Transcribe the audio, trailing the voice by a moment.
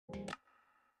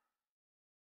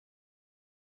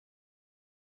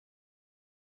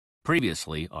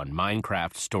Previously on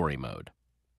Minecraft Story Mode.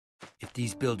 If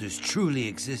these builders truly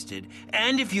existed,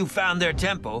 and if you found their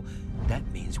temple, that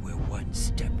means we're one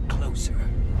step closer.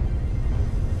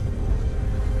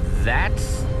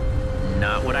 That's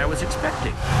not what I was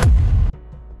expecting.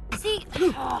 See,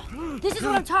 this is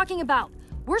what I'm talking about.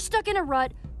 We're stuck in a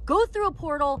rut, go through a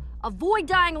portal, avoid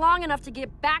dying long enough to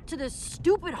get back to this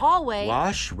stupid hallway.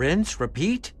 Wash, rinse,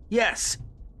 repeat? Yes.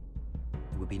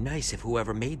 It would be nice if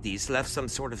whoever made these left some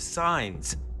sort of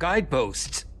signs,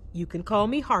 guideposts. You can call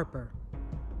me Harper.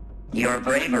 Your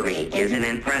bravery is an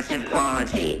impressive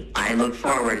quality. I look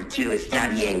forward to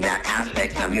studying that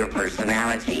aspect of your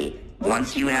personality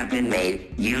once you have been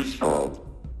made useful.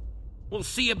 We'll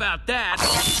see about that.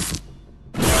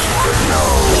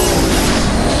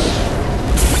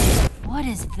 What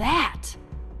is that?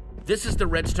 This is the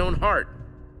Redstone Heart.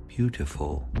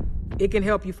 Beautiful. It can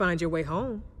help you find your way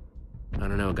home. I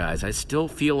don't know, guys. I still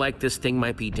feel like this thing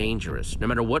might be dangerous, no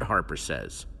matter what Harper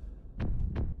says.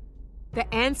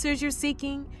 The answers you're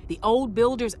seeking, the Old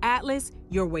Builders Atlas,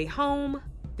 your way home,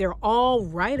 they're all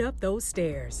right up those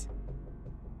stairs.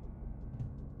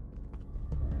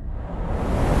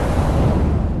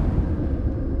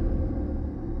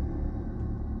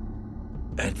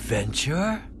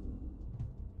 Adventure?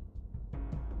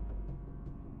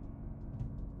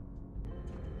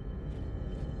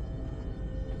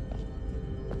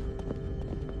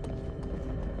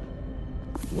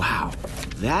 Wow,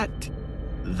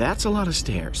 that's a lot of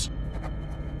stairs.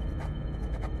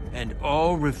 And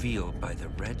all revealed by the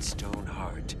Redstone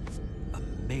Heart.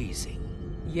 Amazing.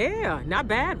 Yeah, not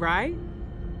bad, right?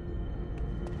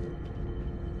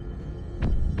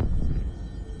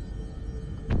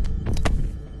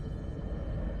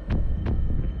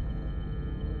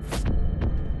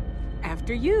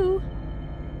 After you.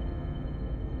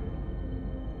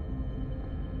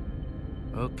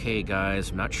 Okay,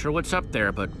 guys. I'm not sure what's up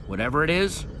there, but whatever it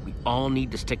is, we all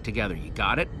need to stick together. You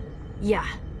got it? Yeah,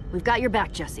 we've got your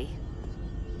back, Jesse.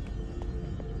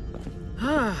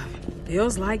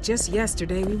 Feels like just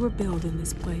yesterday we were building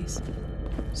this place.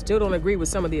 Still don't agree with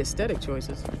some of the aesthetic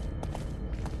choices.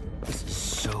 This is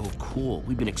so cool.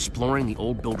 We've been exploring the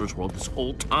Old Builders world this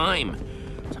whole time.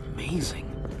 It's amazing.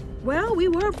 Well, we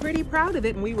were pretty proud of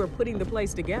it when we were putting the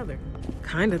place together.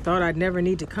 Kinda thought I'd never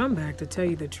need to come back, to tell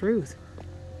you the truth.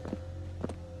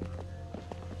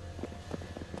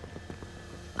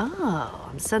 Oh,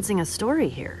 I'm sensing a story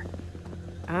here.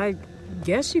 I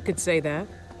guess you could say that.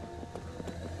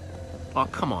 Oh,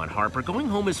 come on, Harper. Going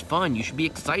home is fun. You should be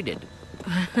excited.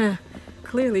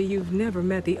 Clearly, you've never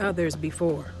met the others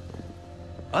before.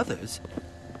 Others?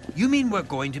 You mean we're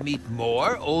going to meet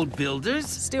more Old Builders?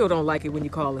 Still don't like it when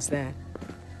you call us that.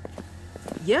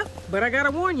 Yep, but I gotta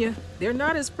warn you, they're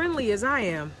not as friendly as I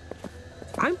am.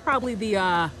 I'm probably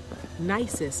the,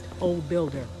 nicest Old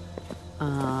Builder.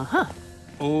 Uh-huh.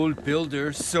 Old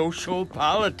Builder social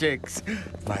politics.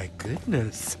 My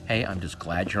goodness. Hey, I'm just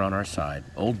glad you're on our side.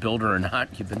 Old Builder or not,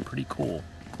 you've been pretty cool.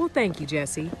 Well, thank you,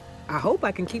 Jesse. I hope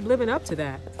I can keep living up to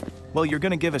that. Well, you're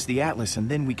gonna give us the Atlas and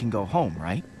then we can go home,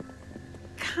 right?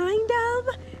 Kind of.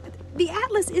 The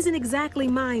Atlas isn't exactly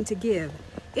mine to give.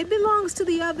 It belongs to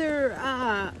the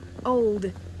other,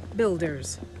 Old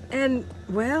Builders. And,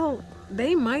 well,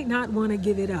 they might not want to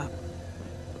give it up.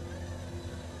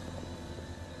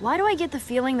 Why do I get the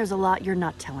feeling there's a lot you're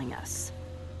not telling us?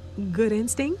 Good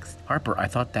instincts? Harper, I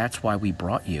thought that's why we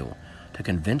brought you, to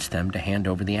convince them to hand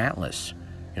over the Atlas.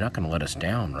 You're not going to let us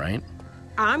down, right?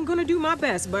 I'm gonna do my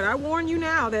best, but I warn you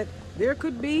now that there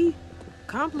could be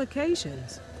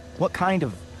complications. What kind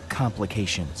of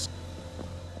complications?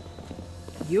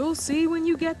 You'll see when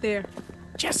you get there.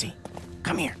 Jesse,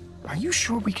 come here. Are you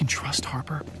sure we can trust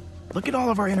Harper? Look at all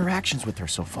of our interactions with her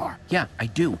so far. Yeah, I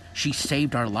do. She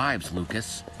saved our lives,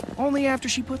 Lukas. Only after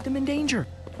she put them in danger.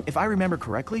 If I remember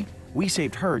correctly, we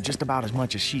saved her just about as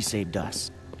much as she saved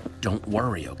us. Don't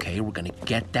worry, okay? We're gonna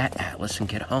get that Atlas and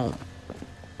get home.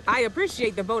 I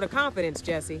appreciate the vote of confidence,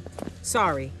 Jesse.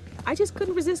 Sorry, I just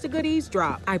couldn't resist a good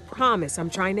eavesdrop. I promise I'm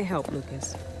trying to help,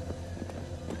 Lukas.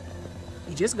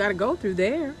 You just gotta go through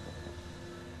there.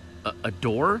 A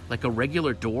door? Like a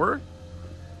regular door?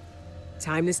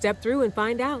 Time to step through and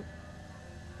find out.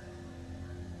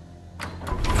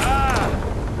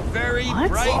 Very What?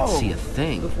 bright. I don't see a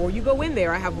thing. Before you go in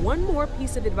there, I have one more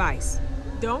piece of advice.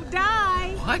 Don't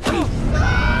die! What?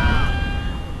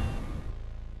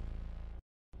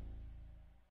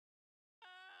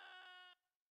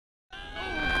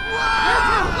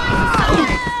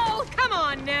 Oh, come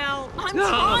on now! I'm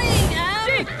trying, Em!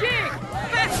 Dig!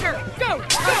 Faster! Go!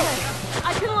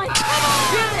 I can like... Come on!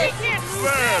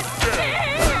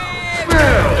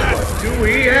 What do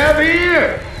we have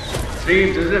here?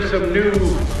 Seems as if some new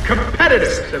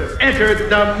competitors have entered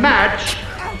the match.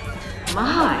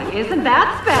 My, isn't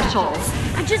that special?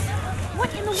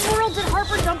 What in the world did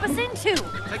Harper dump us into?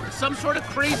 Like some sort of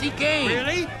crazy game.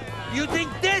 Really? You think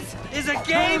this is a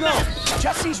game? No.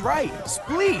 Jesse's right.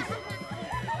 Spleef.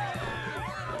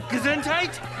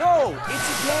 Gesundheit? No, it's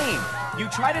a game. You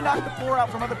try to knock the floor out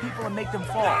from other people and make them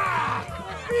fall.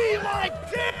 Be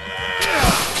like this!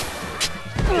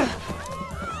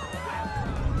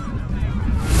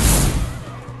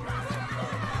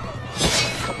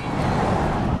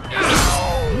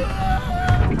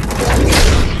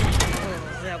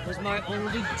 That was my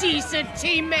only decent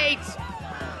teammate!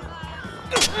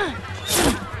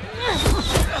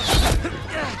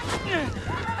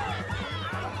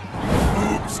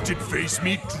 Oops, did Face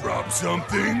Meat drop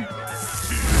something?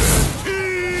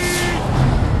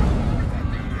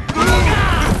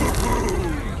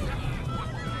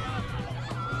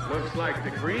 Looks like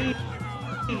the green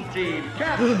team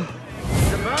captain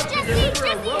is about to deliver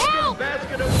a welcome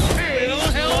basket of pain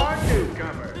to our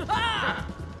newcomer.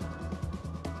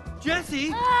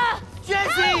 Jesse!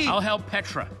 Jesse! I'll help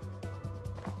Petra.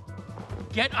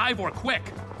 Get Ivor, quick!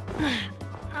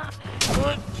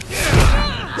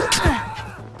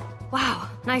 Wow,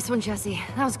 nice one, Jesse.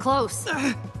 That was close. No!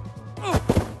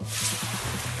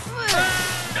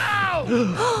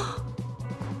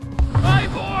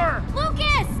 Ivor!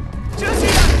 Lukas!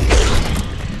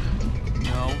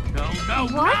 No,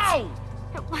 What?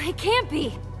 no! It can't be.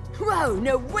 Whoa,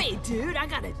 no way, dude. I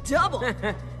got a double.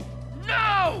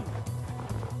 No!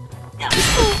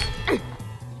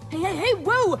 Hey,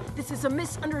 whoa! This is a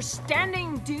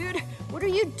misunderstanding, dude. What are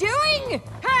you doing?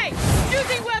 Hey!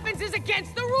 Using weapons is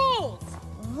against the rules!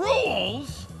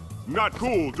 Rules? Not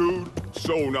cool, dude.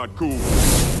 So not cool.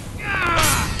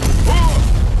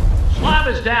 Slab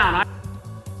is down.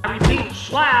 I repeat,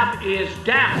 Slab is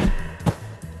down.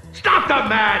 Stop the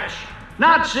match!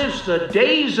 Not since the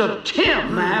days of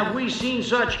Tim have we seen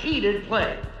such heated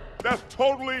play. That's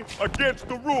totally against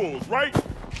the rules, right?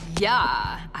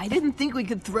 Yeah, I didn't think we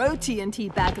could throw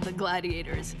TNT back at the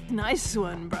gladiators. Nice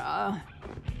one, brah.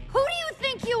 Who do you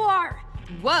think you are?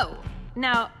 Whoa.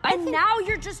 Now, Now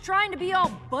you're just trying to be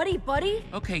all buddy-buddy?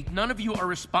 Okay, none of you are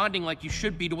responding like you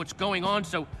should be to what's going on,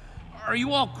 so are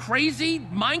you all crazy?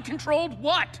 Mind-controlled?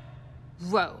 What?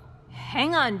 Whoa.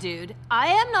 Hang on, dude. I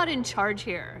am not in charge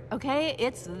here, okay?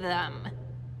 It's them.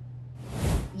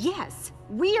 Yes,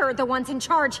 we are the ones in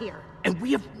charge here. And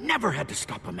we have never had to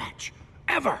stop a match.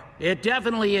 Ever. It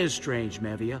definitely is strange,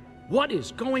 Mevia. What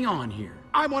is going on here?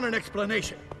 I want an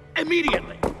explanation.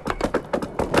 Immediately.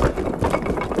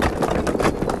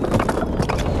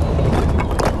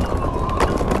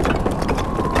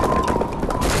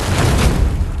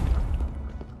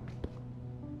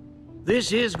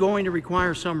 This is going to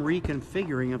require some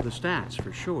reconfiguring of the stats,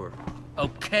 for sure.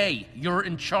 Okay, you're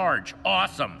in charge.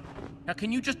 Awesome. Now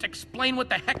can you just explain what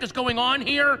the heck is going on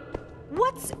here?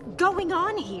 What's going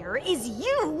on here is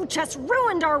you just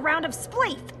ruined our round of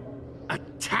Spleef.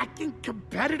 Attacking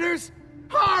competitors?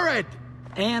 Horrid!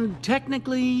 And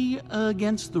technically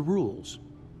against the rules.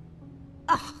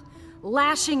 Ugh,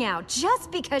 lashing out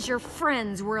just because your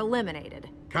friends were eliminated.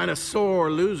 Kind of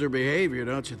sore loser behavior,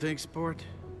 don't you think, sport?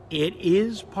 It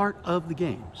is part of the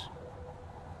games.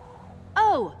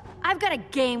 Oh, I've got a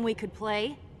game we could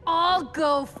play. I'll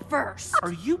go first.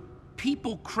 Are you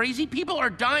people crazy? People are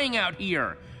dying out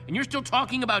here, and you're still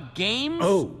talking about games?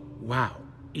 Oh, wow.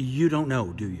 You don't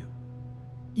know, do you?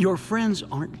 Your friends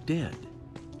aren't dead.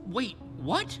 Wait,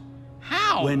 what?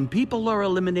 How? When people are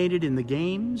eliminated in the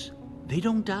games, they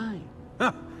don't die.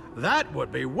 Huh, that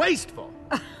would be wasteful.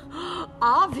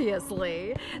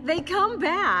 Obviously. They come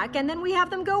back, and then we have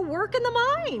them go work in the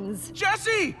mines.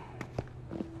 Jesse!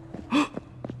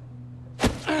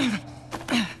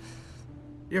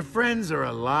 Your friends are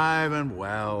alive and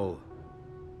well.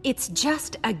 It's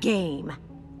just a game.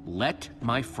 Let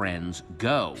my friends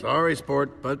go. Sorry,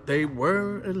 sport, but they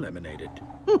were eliminated.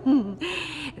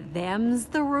 Them's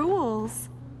the rules.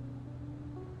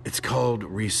 It's called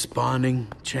respawning,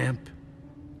 champ.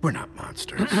 We're not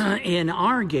monsters. In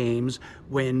our games,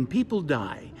 when people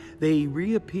die, they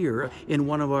reappear in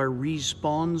one of our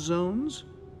respawn zones.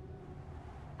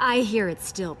 I hear it's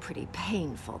still pretty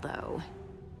painful, though.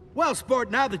 Well,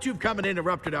 sport, now that you've come and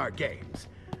interrupted our games,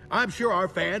 I'm sure our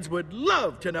fans would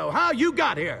love to know how you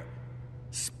got here.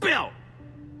 Spill!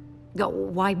 Oh,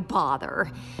 why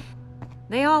bother?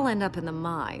 They all end up in the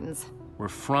mines. We're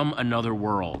from another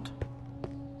world.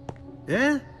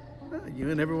 Yeah? Well, you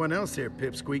and everyone else here,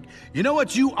 Pipsqueak. You know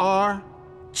what you are,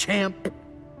 champ?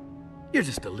 You're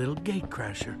just a little gate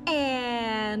crasher.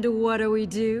 And what do we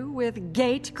do with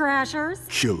gate crashers?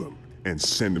 Kill him. and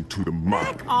send him to the mine.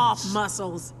 Back off,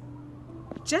 Muscles.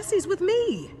 Jesse's with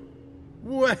me.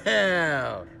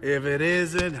 Well, if it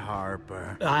isn't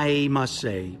Harper. I must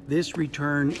say, this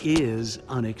return is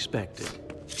unexpected.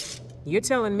 You're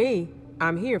telling me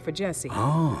I'm here for Jesse.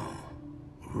 Oh,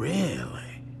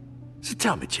 really? So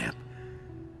tell me, champ,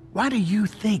 why do you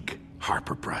think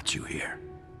Harper brought you here?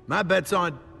 My bet's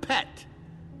on Pet.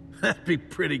 That'd be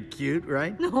pretty cute,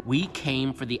 right? We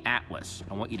came for the Atlas.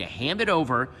 I want you to hand it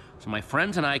over so my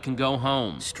friends and I can go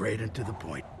home. Straight and to the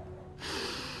point.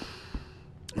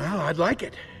 Well, I'd like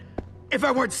it. If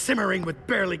I weren't simmering with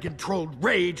barely controlled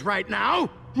rage right now.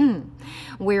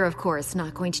 We're, of course,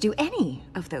 not going to do any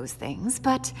of those things,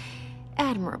 but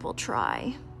admirable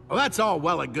try. Well, that's all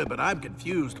well and good, but I'm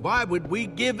confused. Why would we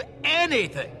give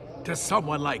anything to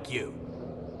someone like you?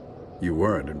 You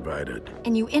weren't invited.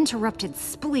 And you interrupted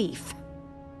Spleef.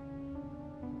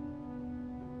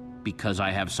 Because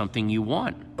I have something you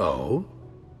want. Oh?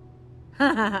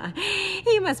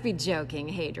 You must be joking,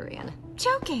 Hadrian.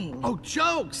 Joking. Oh,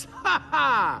 jokes! Ha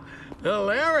ha!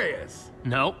 Hilarious!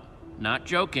 Nope, not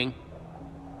joking.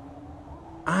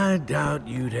 I doubt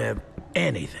you'd have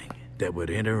anything that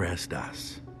would interest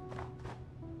us.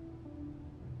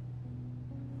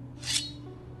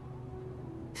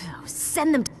 Oh,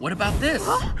 send them to— What about this?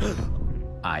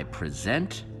 I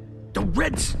present... the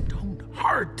Redstone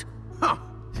Heart! Huh.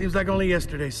 Seems like only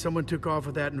yesterday someone took off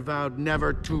with that and vowed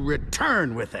never to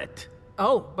return with it.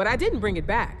 Oh, but I didn't bring it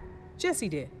back. Jesse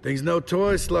did. Thing's no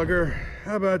toy, Slugger.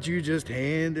 How about you just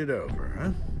hand it over,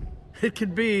 huh? It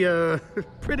can be,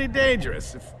 pretty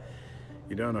dangerous if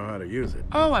you don't know how to use it.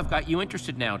 Oh, I've got you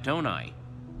interested now, don't I?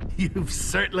 You've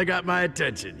certainly got my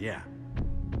attention, yeah.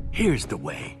 Here's the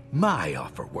way my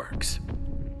offer works.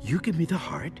 You give me the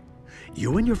heart,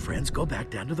 you and your friends go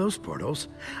back down to those portals.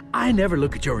 I never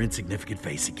look at your insignificant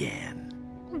face again.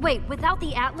 Wait, without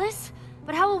the Atlas?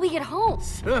 But how will we get home?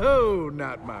 So,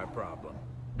 not my problem.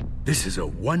 This is a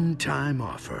one-time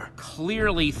offer.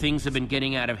 Clearly things have been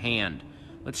getting out of hand.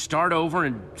 Let's start over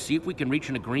and see if we can reach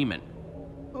an agreement.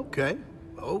 Okay,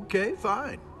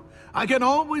 fine. I can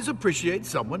always appreciate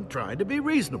someone trying to be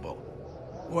reasonable.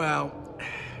 Well,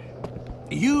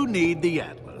 you need the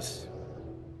Atlas.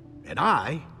 And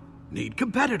I need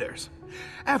competitors.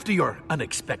 After your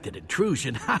unexpected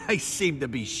intrusion, I seem to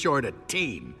be short a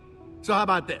team. So how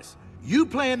about this? You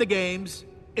play in the games.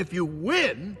 If you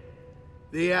win,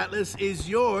 the Atlas is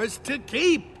yours to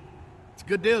keep. It's a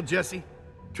good deal, Jesse.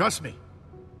 Trust me.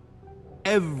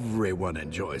 Everyone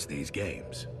enjoys these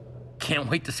games. Can't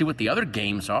wait to see what the other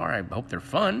games are. I hope they're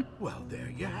fun. Well, there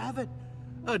you have it.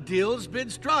 A deal's been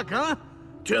struck, huh?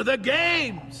 To the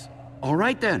games! All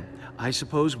right, then. I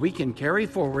suppose we can carry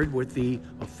forward with the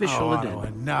official addendum.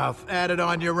 Enough. Add it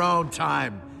on your own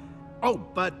time. Oh,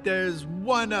 but there's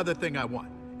one other thing I want.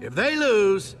 If they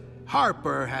lose,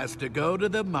 Harper has to go to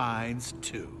the mines,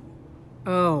 too.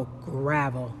 Oh,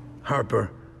 gravel.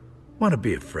 Harper, want to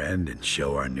be a friend and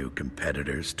show our new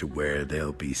competitors to where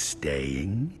they'll be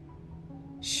staying?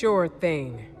 Sure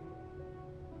thing.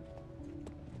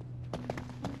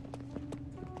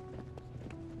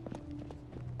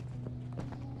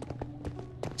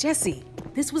 Jesse,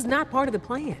 this was not part of the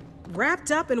plan.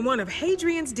 Wrapped up in one of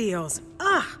Hadrian's deals.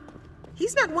 Ugh!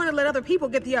 He's not one to let other people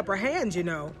get the upper hand, you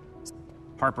know.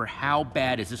 Harper, how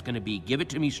bad is this going to be? Give it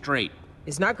to me straight.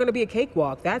 It's not going to be a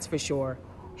cakewalk, that's for sure.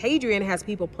 Hadrian has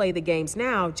people play the games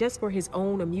now just for his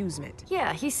own amusement.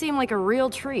 Yeah, he seemed like a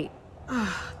real treat.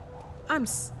 I'm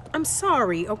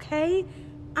sorry, okay?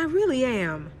 I really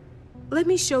am. Let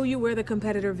me show you where the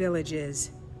competitor village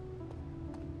is.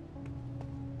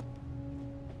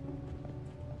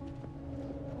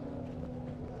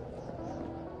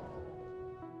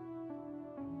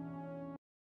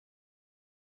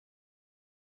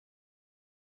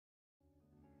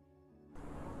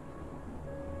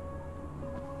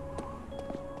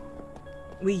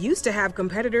 We used to have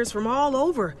competitors from all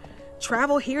over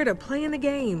travel here to play in the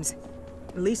games.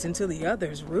 At least until the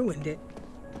others ruined it.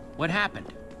 What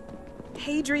happened?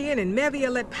 Hadrian and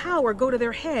Mevia let power go to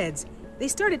their heads. They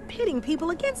started pitting people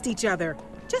against each other,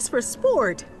 just for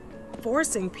sport.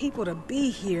 Forcing people to be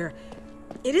here.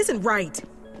 It isn't right.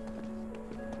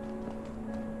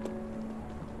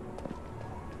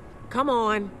 Come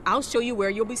on, I'll show you where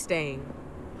you'll be staying.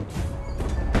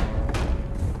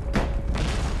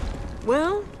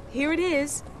 Well, here it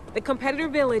is. The competitor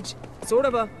village. Sort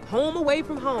of a home away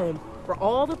from home for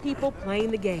all the people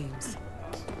playing the games.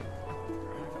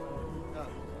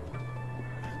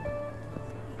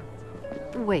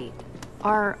 Wait,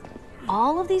 are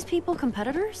all of these people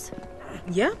competitors?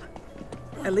 Yep.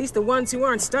 At least the ones who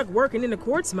aren't stuck working in the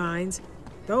quartz mines.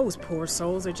 Those poor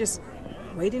souls are just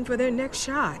waiting for their next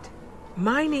shot.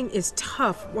 Mining is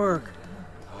tough work.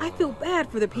 I feel bad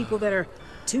for the people that are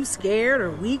too scared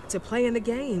or weak to play in the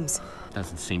games.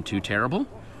 Doesn't seem too terrible.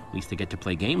 At least they get to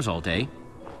play games all day.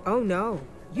 Oh no,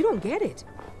 you don't get it.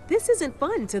 This isn't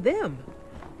fun to them.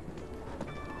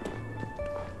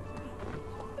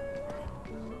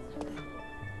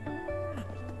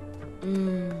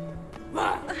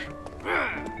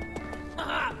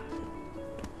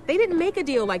 They didn't make a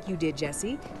deal like you did,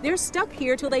 Jesse. They're stuck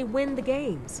here till they win the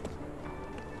games.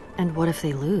 And what if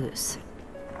they lose?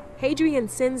 Hadrian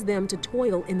sends them to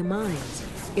toil in the mines.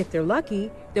 If they're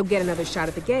lucky, they'll get another shot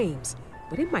at the games,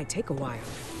 but it might take a while.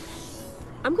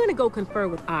 I'm gonna go confer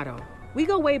with Otto. We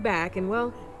go way back, and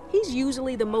well, he's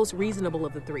usually the most reasonable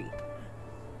of the three.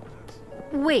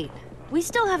 Wait, we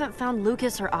still haven't found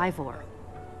Lukas or Ivor.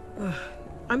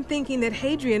 I'm thinking that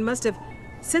Hadrian must have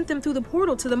sent them through the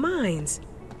portal to the mines,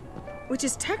 which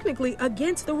is technically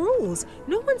against the rules.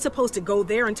 No one's supposed to go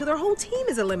there until their whole team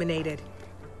is eliminated.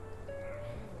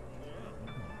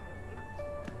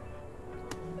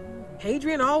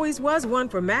 Hadrian always was one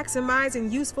for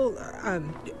maximizing useful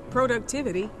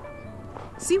productivity.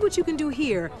 See what you can do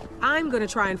here. I'm gonna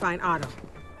try and find Otto.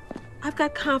 I've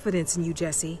got confidence in you,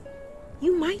 Jesse.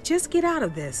 You might just get out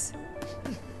of this.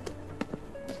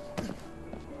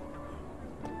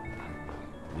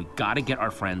 We gotta get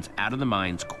our friends out of the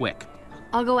mines quick.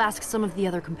 I'll go ask some of the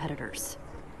other competitors.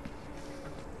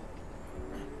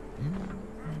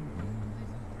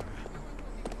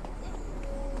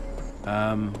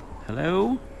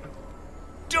 Hello?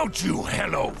 Don't you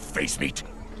hello, face meat!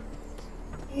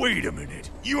 Wait a minute,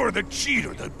 you're the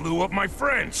cheater that blew up my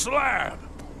friend Slab!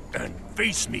 And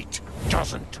face meat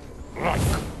doesn't like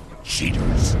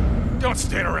cheaters. Don't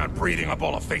stand around breathing up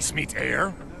all of face meat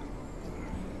air.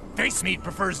 Face meat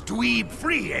prefers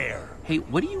dweeb-free air. Hey,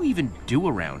 what do you even do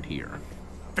around here?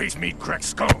 Face meat cracks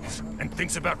skulls, and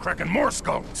thinks about cracking more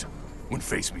skulls. When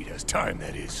face meat has time,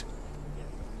 that is.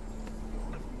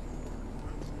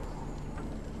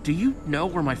 Do you know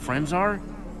where my friends are?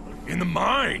 In the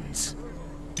mines.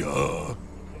 Duh.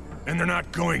 And they're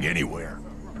not going anywhere.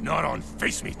 Not on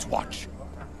face meat's watch.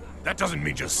 That doesn't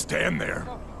mean just stand there.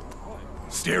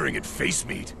 Staring at face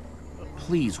meat.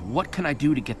 Please, what can I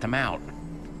do to get them out?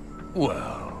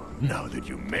 Well, now that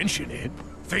you mention it,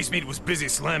 face meat was busy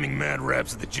slamming mad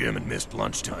raps at the gym and missed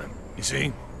lunchtime. You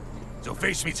see? So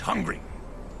face meat's hungry.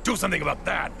 Do something about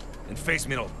that, and face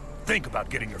meat'll think about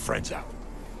getting your friends out.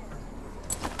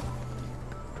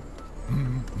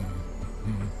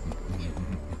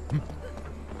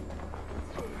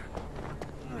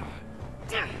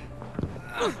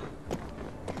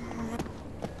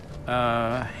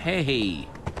 Hey.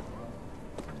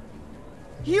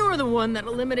 You're the one that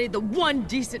eliminated the one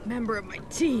decent member of my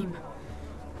team.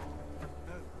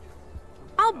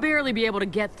 I'll barely be able to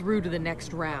get through to the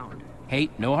next round. Hey,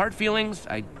 no hard feelings.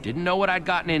 I didn't know what I'd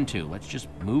gotten into. Let's just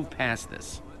move past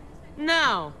this.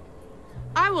 No.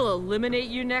 I will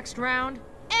eliminate you next round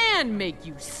and make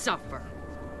you suffer.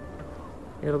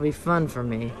 It'll be fun for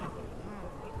me.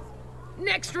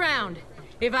 Next round.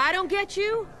 If I don't get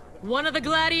you, one of the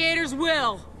gladiators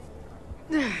will.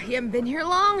 You haven't been here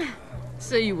long,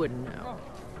 so you wouldn't know.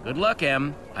 Good luck,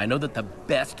 Em. I know that the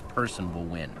best person will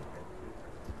win.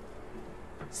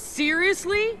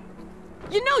 Seriously?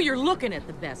 You know you're looking at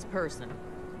the best person.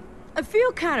 I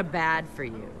feel kind of bad for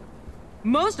you.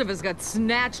 Most of us got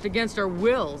snatched against our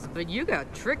wills, but you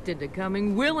got tricked into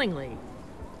coming willingly.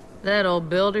 That old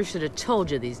builder should have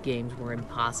told you these games were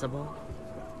impossible.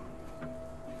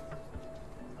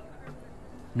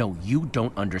 No, you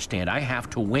don't understand. I have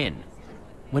to win.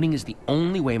 Winning is the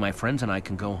only way my friends and I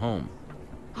can go home.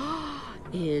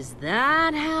 Is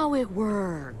that how it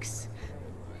works?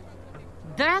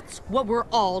 That's what we're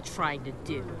all trying to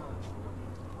do.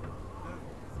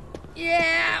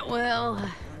 Yeah,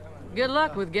 well, good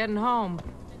luck with getting home.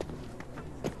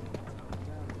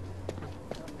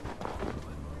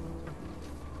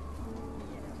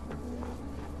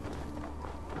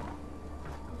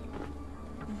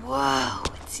 Whoa,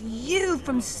 it's you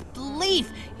from Spleef.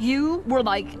 You were,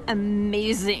 like,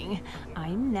 amazing.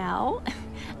 I'm now...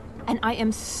 And I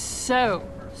am so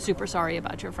super sorry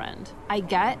about your friend. I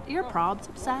get you're probs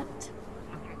upset.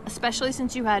 Especially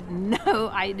since you had no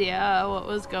idea what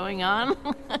was going on.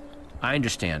 I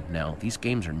understand now. These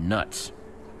games are nuts.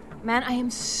 Man, I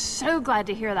am so glad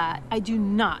to hear that. I do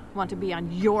not want to be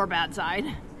on your bad side.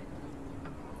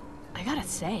 I gotta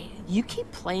say, you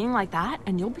keep playing like that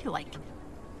and you'll be like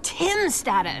Tim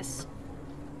status.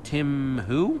 Tim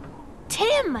who?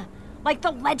 Tim! Like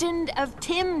the legend of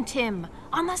Tim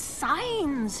on the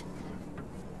signs.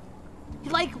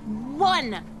 Like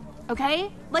one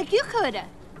okay? Like, you could.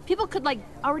 People could, like,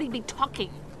 already be talking.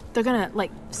 They're gonna,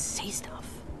 like, say stuff.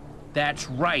 That's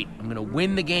right. I'm gonna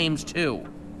win the games, too.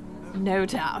 No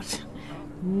doubt.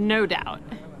 No doubt.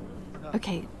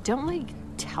 Okay, don't, like,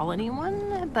 tell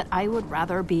anyone, but I would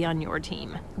rather be on your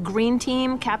team. Green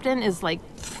team captain is like,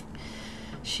 pfft,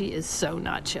 she is so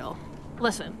not chill.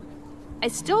 Listen, I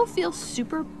still feel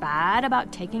super bad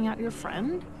about taking out your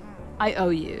friend. I owe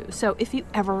you, so if you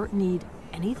ever need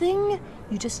anything,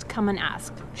 you just come and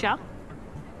ask, shall?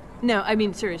 No, I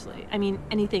mean, seriously. I mean,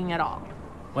 anything at all.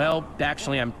 Well,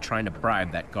 actually, I'm trying to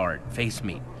bribe that guard, Face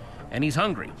Meat, and he's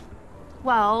hungry.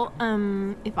 Well,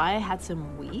 if I had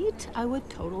some wheat, I would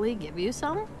totally give you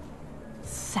some.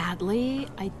 Sadly,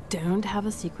 I don't have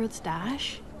a secret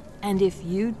stash. And if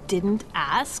you didn't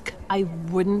ask, I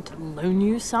wouldn't loan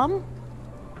you some.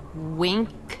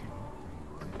 Wink.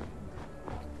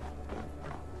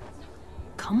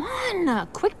 Come on,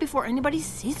 quick before anybody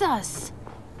sees us.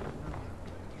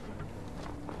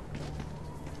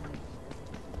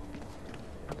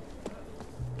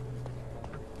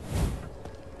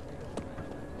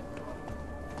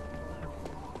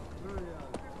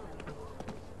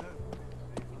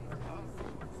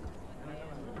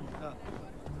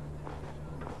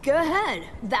 Go ahead.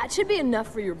 That should be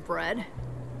enough for your bread.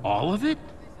 All of it?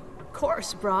 Of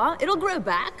course, brah. It'll grow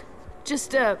back.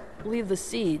 Just, leave the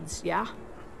seeds, yeah?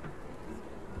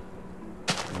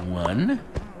 One.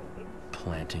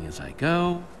 Planting as I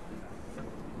go.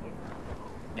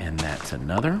 And that's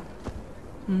another.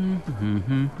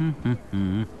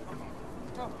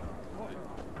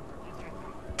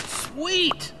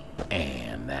 Sweet!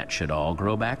 And that should all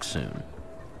grow back soon.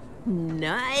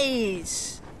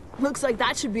 Nice! Looks like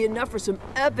that should be enough for some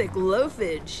epic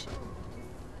loafage.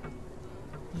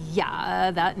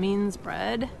 Yeah, that means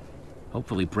bread.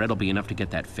 Hopefully bread will be enough to get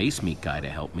that Face Meat guy to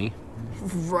help me.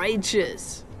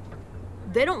 Righteous.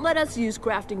 They don't let us use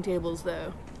crafting tables,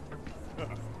 though.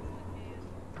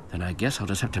 Then I guess I'll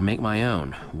just have to make my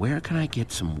own. Where can I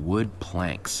get some wood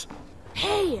planks?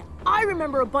 Hey, I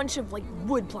remember a bunch of, like,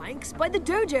 wood planks by the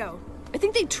dojo. I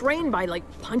think they train by, like,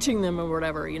 punching them or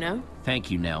whatever, you know? Thank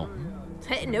you, Nell.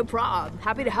 Hey, no prob.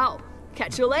 Happy to help.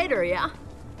 Catch you later, yeah?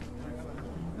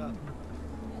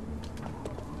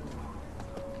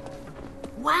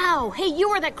 Wow, hey, you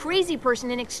are that crazy person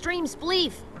in extreme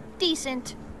spleef.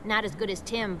 Decent. Not as good as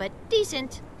Tim, but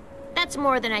decent. That's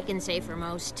more than I can say for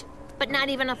most. But not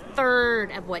even a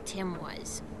third of what Tim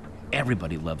was.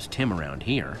 Everybody loves Tim around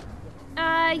here.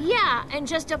 Yeah, and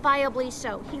justifiably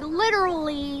so. He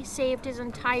literally saved his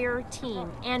entire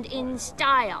team, and in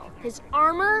style. His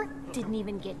armor didn't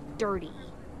even get dirty.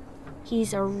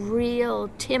 He's a real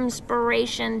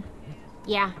Timspiration.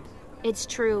 Yeah, it's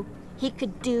true. He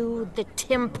could do the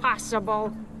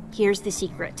Tim-possible. Here's the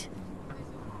secret.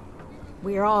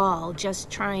 We're all just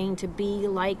trying to be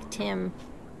like Tim.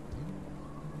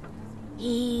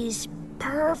 He's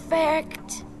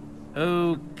perfect.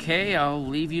 Okay, I'll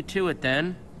leave you to it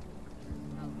then.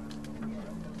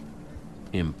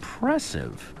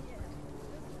 Impressive.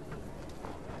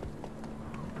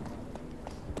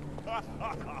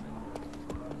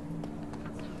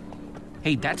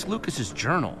 Hey, that's Lukas's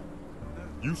journal.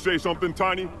 You say something,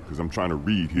 Tiny? Because I'm trying to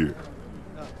read here.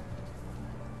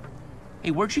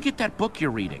 Hey, where'd you get that book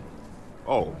you're reading?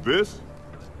 Oh, this?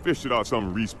 Fished it out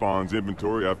some Respawn's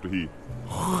inventory after he...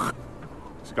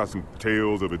 It's got some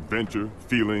tales of adventure,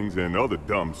 feelings, and other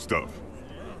dumb stuff.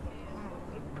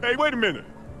 Hey, wait a minute!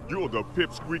 You're the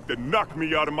pipsqueak that knocked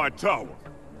me out of my tower.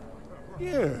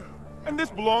 Yeah, and this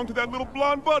belonged to that little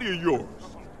blonde buddy of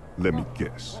yours. Let me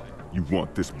guess, you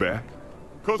want this back?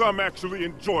 'Cause I'm actually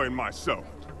enjoying myself.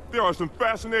 There are some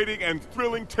fascinating and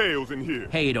thrilling tales in here.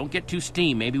 Hey, don't get too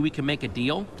steam. Maybe we can make a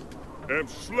deal? And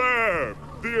Slab,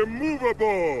 the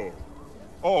immovable!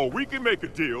 Oh, we can make a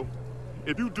deal.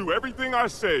 If you do everything I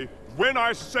say, when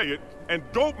I say it, and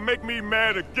don't make me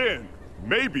mad again,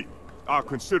 maybe I'll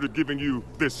consider giving you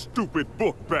this stupid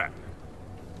book back.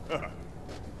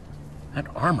 That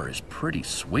armor is pretty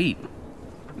sweet.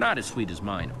 Not as sweet as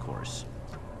mine, of course.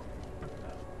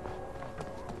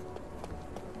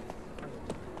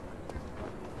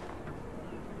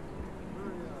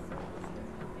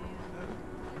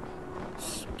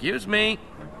 Excuse me.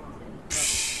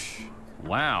 Psh,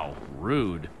 wow,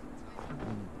 rude.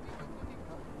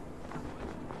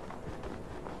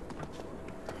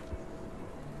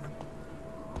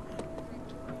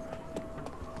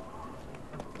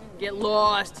 Get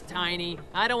lost, Tiny.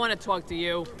 I don't want to talk to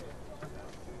you.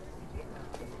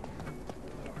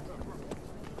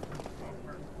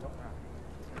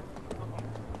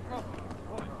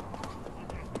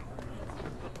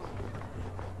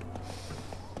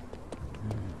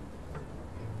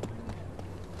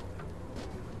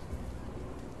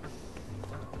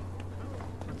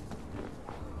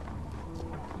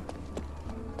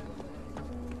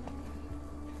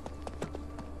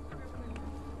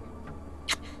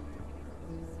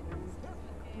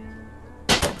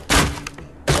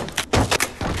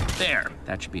 There,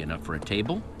 that should be enough for a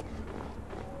table.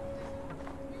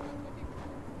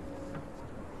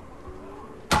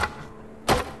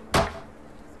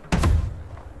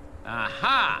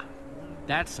 Aha!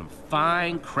 That's some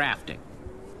fine crafting.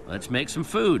 Let's make some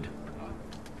food.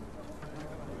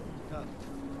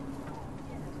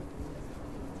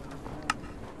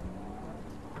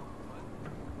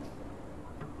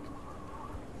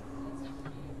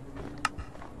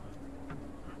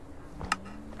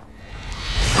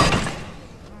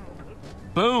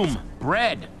 Boom!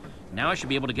 Bread! Now I should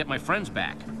be able to get my friends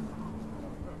back.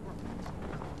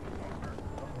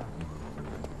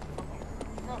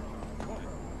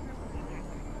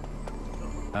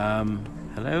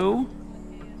 Hello?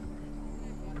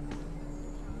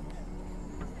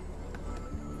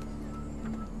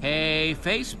 Hey,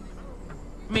 face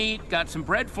meat, got some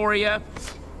bread for you.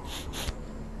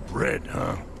 Bread,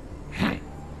 huh?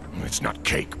 It's not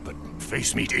cake, but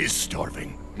face meat is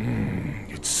starving.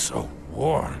 It's so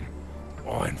warm.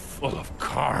 Oh, and full of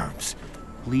carbs.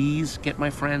 Please get my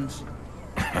friends.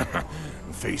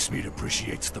 Face meat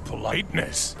appreciates the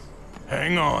politeness.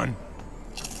 Hang on.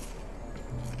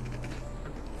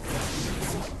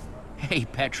 Hey,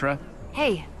 Petra.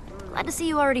 Hey, glad to see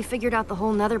you already figured out the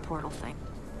whole Nether portal thing.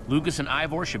 Lukas and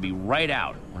Ivor should be right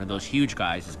out. One of those huge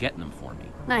guys is getting them for me.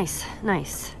 Nice,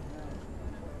 nice.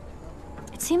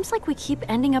 It seems like we keep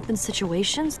ending up in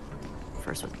situations.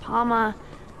 First with Palma,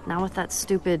 now with that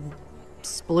stupid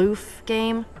sploof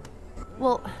game.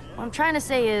 Well, what I'm trying to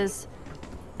say is,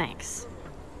 thanks.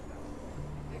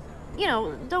 You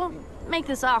know, don't make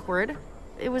this awkward.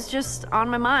 It was just on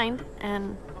my mind,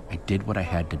 and... I did what I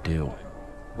had to do.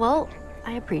 Well,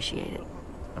 I appreciate it.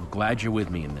 I'm glad you're with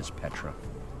me in this, Petra.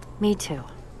 Me too.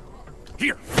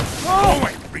 Here! Go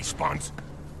away, respawns!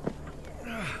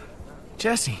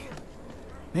 Jesse,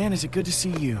 man, is it good to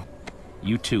see you.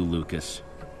 You too, Lukas.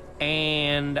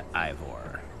 And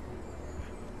Ivor.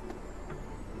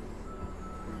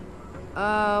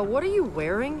 What are you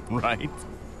wearing? Right.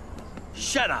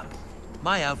 Shut up!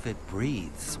 My outfit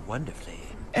breathes wonderfully.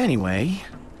 Anyway,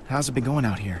 how's it been going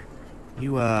out here?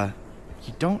 You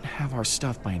don't have our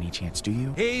stuff by any chance, do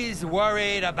you? He's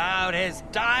worried about his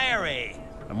diary!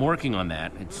 I'm working on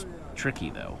that. It's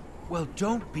tricky, though. Well,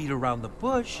 don't beat around the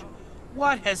bush.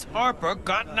 What has Harper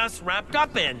gotten us wrapped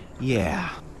up in? Yeah,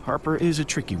 Harper is a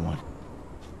tricky one.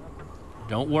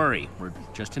 Don't worry. We're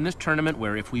just in this tournament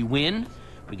where if we win,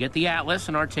 we get the Atlas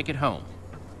and our ticket home.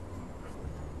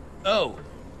 Oh,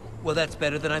 well, that's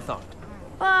better than I thought.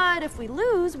 But if we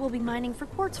lose, we'll be mining for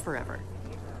quartz forever.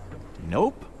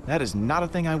 Nope, that is not a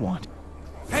thing I want.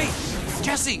 Hey,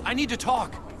 Jesse, I need to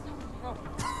talk.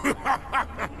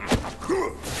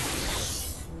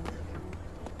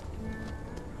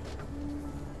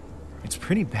 It's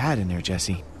pretty bad in there,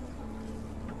 Jesse.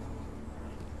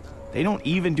 They don't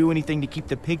even do anything to keep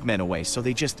the pigmen away, so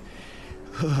they just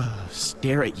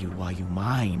stare at you while you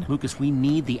mine. Lukas, we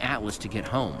need the Atlas to get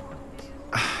home.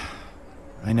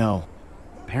 I know.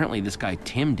 Apparently this guy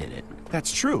Tim did it.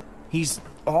 That's true. He's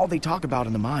all they talk about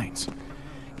in the mines.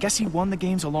 Guess he won the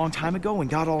games a long time ago and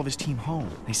got all of his team home.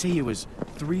 They say he was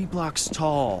 3 blocks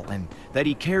tall and that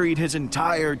he carried his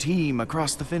entire team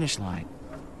across the finish line.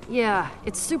 Yeah,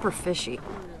 it's super fishy.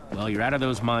 Well, you're out of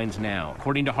those mines now.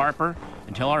 According to Harper,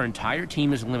 until our entire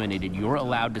team is eliminated, you're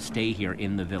allowed to stay here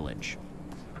in the village.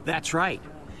 That's right.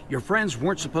 Your friends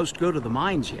weren't supposed to go to the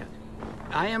mines yet.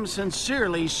 I am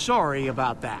sincerely sorry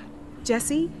about that.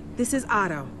 Jesse, this is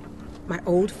Otto, my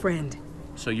old friend.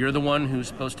 So you're the one who's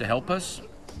supposed to help us?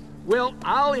 Well,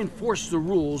 I'll enforce the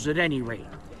rules at any rate.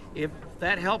 If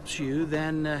that helps you,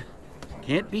 then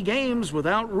can't be games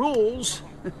without rules.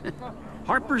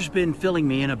 Harper's been filling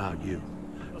me in about you.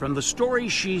 From the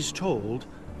stories she's told,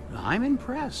 I'm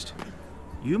impressed.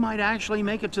 You might actually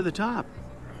make it to the top.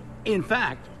 In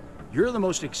fact, you're the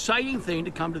most exciting thing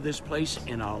to come to this place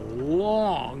in a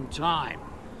long time.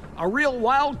 A real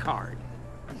wild card.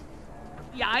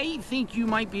 Yeah, I think you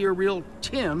might be a real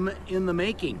Tim in the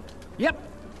making. Yep,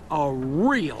 a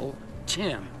real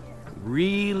Tim.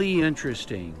 Really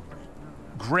interesting.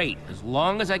 Great, as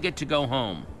long as I get to go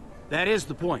home. That is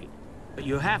the point. But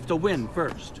you have to win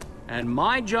first. And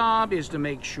my job is to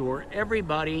make sure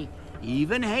everybody,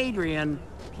 even Hadrian,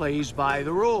 plays by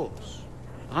the rules.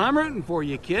 I'm rooting for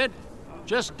you, kid.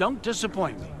 Just don't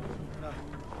disappoint me.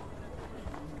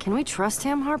 Can we trust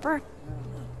him, Harper?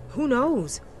 Who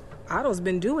knows? Otto's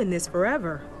been doing this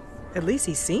forever. At least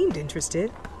he seemed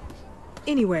interested.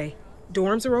 Anyway,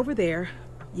 dorms are over there.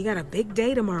 You got a big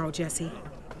day tomorrow, Jesse.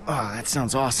 Oh, that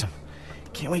sounds awesome.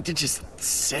 Can't wait to just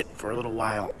sit for a little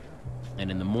while. And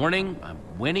in the morning, I'm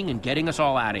winning and getting us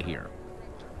all out of here.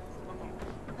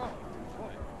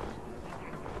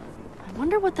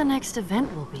 Wonder what the next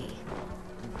event will be.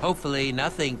 Hopefully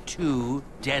nothing too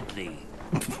deadly.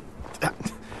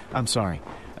 I'm sorry,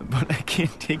 but I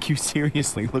can't take you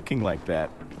seriously looking like that.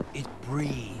 It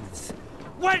breathes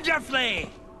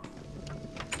wonderfully!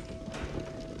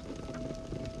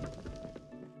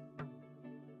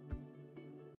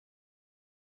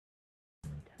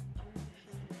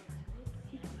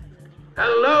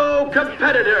 Hello,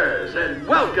 competitors, and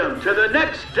welcome to the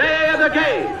next day of the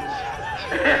games.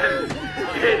 And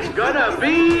it's gonna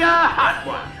be a hot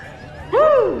one.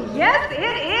 Woo! Yes, it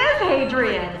is,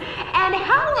 Hadrian. And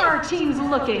how are our teams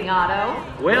looking,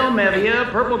 Otto? Well, Mevia,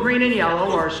 purple, green, and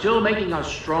yellow are still making a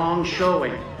strong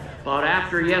showing. But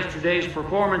after yesterday's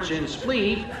performance in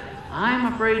Spleef,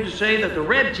 I'm afraid to say that the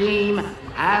red team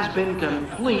has been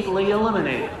completely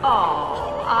eliminated.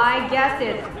 Oh, I guess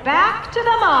it's back to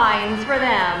the mines for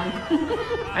them.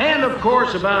 And of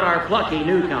course about our plucky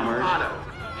newcomers. Otto,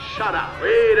 shut up.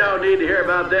 We don't need to hear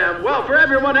about them. Well, for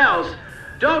everyone else,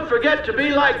 don't forget to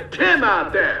be like Tim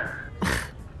out there.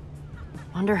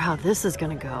 Wonder how this is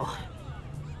gonna go.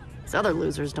 These other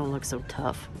losers don't look so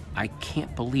tough. I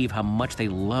can't believe how much they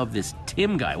love this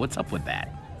Tim guy. What's up with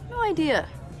that? No idea.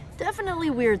 Definitely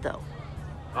weird, though.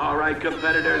 All right,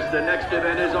 competitors, the next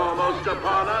event is almost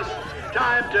upon us.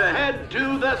 Time to head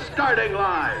to the starting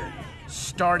line.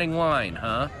 Starting line,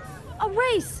 huh? A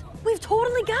race! We've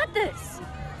totally got this!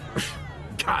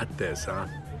 Got this, huh?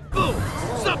 Ooh,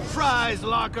 surprise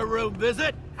locker room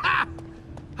visit! Ha!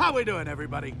 How we doing,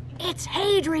 everybody? It's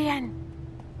Hadrian.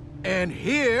 And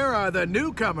here are the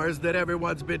newcomers that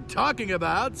everyone's been talking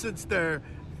about since their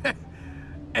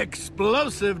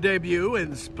explosive debut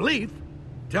in Spleef.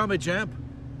 Tell me, champ,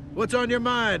 what's on your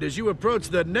mind as you approach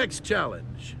the next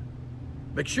challenge?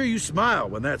 Make sure you smile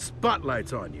when that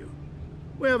spotlight's on you.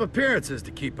 We have appearances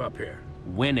to keep up here.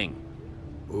 Winning.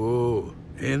 Ooh,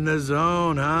 in the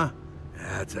zone, huh?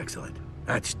 That's excellent.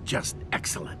 That's just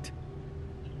excellent.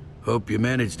 Hope you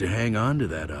manage to hang on to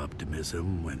that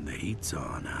optimism when the heat's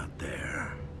on out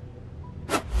there.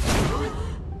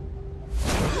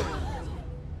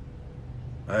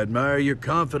 I admire your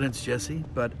confidence, Jesse,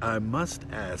 but I must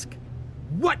ask,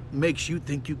 what makes you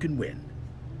think you can win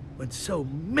when so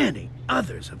many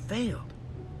others have failed?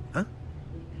 Huh?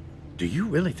 Do you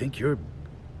really think you're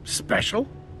special?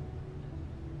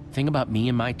 Thing about me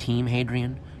and my team,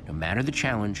 Hadrian, no matter the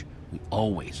challenge, we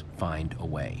always find a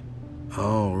way.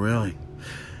 Oh, really?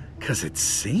 Because it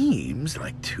seems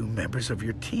like 2 members of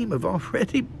your team have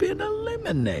already been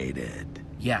eliminated.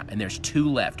 Yeah, and there's 2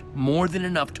 left. More than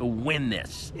enough to win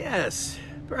this. Yes,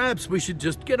 perhaps we should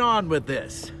just get on with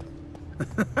this.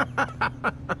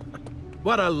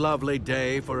 What a lovely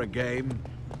day for a game.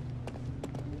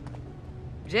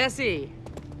 Jesse,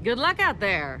 good luck out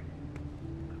there.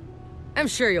 I'm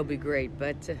sure you'll be great,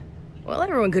 but, well,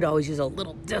 everyone could always use a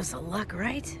little dose of luck,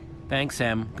 right? Thanks,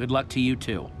 Em. Good luck to you,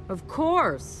 too. Of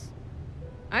course.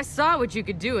 I saw what you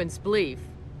could do in Spleef.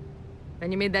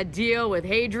 Then you made that deal with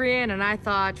Hadrian, and I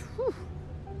thought, whew,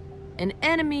 an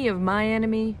enemy of my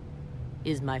enemy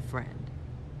is my friend.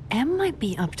 Em might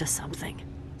be up to something.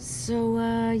 So,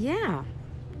 yeah.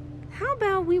 How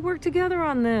about we work together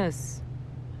on this?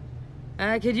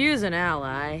 I could use an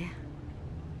ally.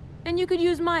 And you could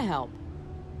use my help.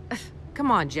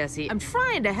 Come on, Jesse. I'm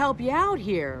trying to help you out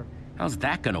here. How's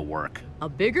that gonna work? A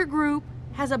bigger group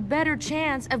has a better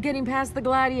chance of getting past the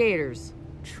gladiators.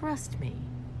 Trust me.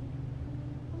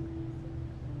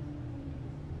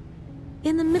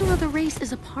 In the middle of the race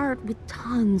is a part with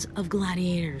tons of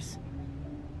gladiators.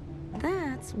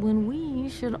 That's when we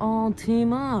should all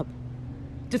team up.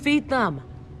 Defeat them,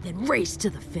 then race to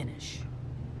the finish.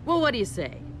 Well, what do you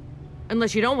say?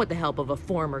 Unless you don't want the help of a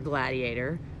former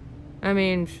gladiator. I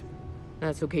mean,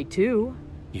 that's okay too.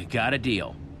 You got a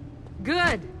deal.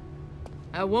 Good.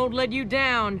 I won't let you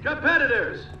down.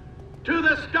 Competitors, to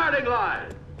the starting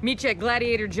line. Meet you at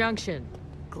Gladiator Junction.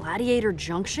 Gladiator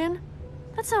Junction?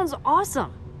 That sounds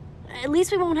awesome. At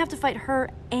least we won't have to fight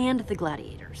her and the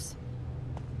gladiators.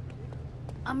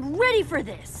 I'm ready for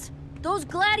this. Those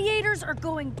gladiators are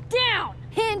going down.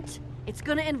 Hint, it's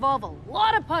gonna involve a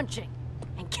lot of punching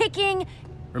and kicking.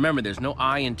 Remember, there's no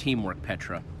I in teamwork,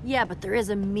 Petra. Yeah, but there is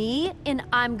a me, and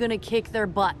I'm gonna kick their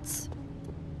butts.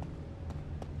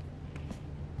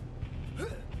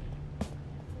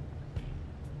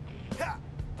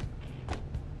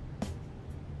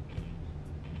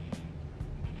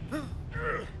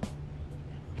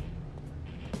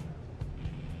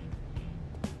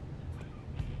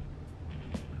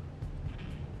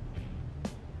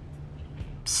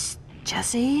 Psst,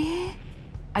 Jesse?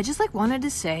 I just wanted to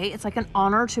say it's an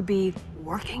honor to be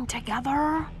working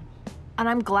together. And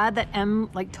I'm glad that Em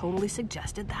totally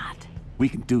suggested that. We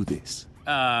can do this.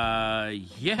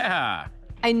 Yeah.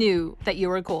 I knew that you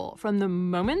were cool from the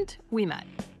moment we met.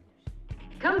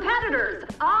 Competitors,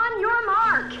 on your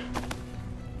mark.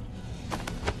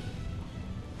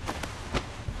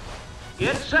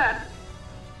 Get set.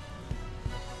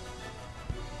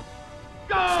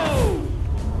 Go!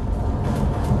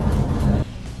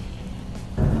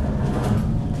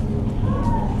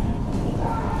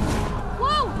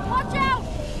 Whoa! Watch out!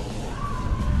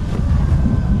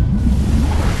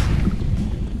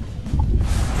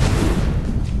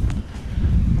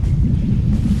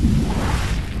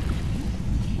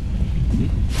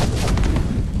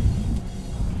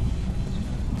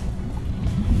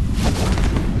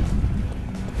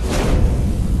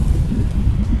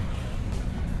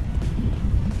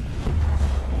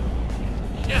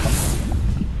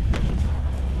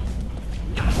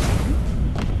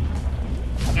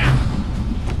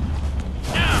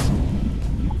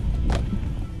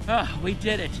 We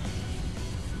did it.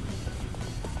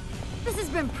 This has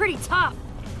been pretty tough.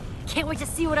 Can't wait to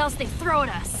see what else they throw at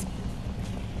us.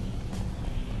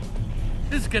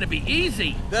 This is gonna be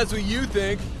easy. That's what you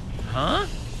think. Huh?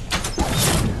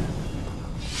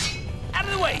 Out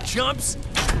of the way, chumps!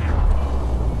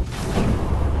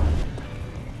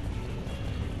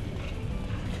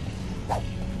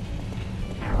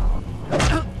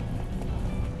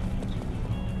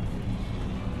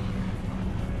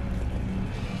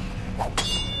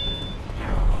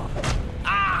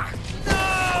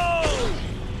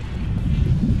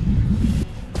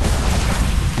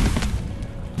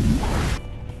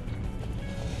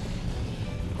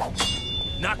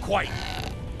 Not quite.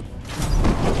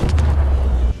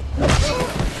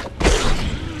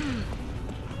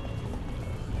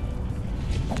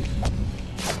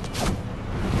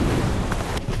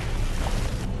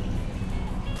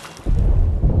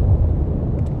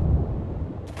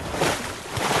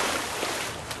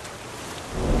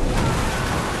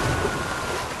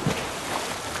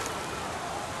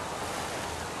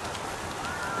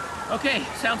 Okay,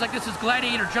 sounds like this is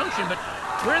Gladiator Junction, but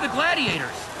where are the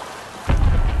gladiators?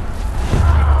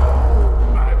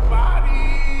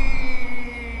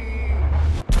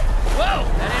 Whoa,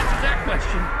 that answers that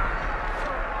question.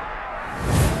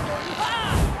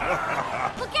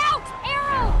 Look out!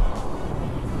 Arrow!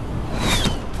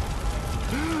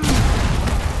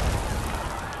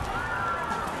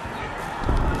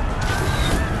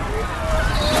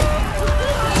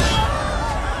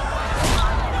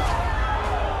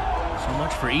 So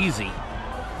much for easy.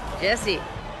 Jesse,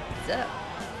 what's up?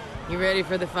 You ready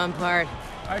for the fun part?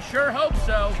 I sure hope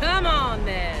so. Come on,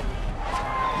 then.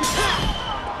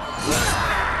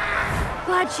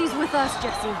 Glad she's with us,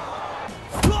 Jesse.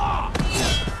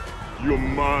 You're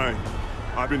mine.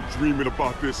 I've been dreaming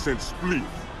about this since Spleef.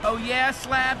 Oh yeah,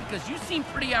 Slab? Because you seem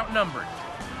pretty outnumbered.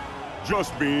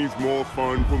 Just means more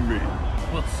fun for me.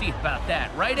 We'll see about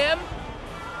that, right, Em?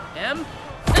 Em?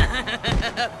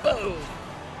 Boom.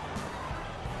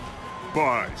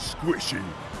 Bye, Squishy.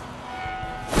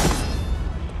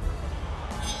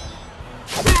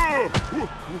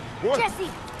 What? Jesse,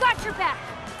 got your back.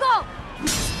 Go!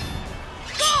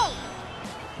 Go!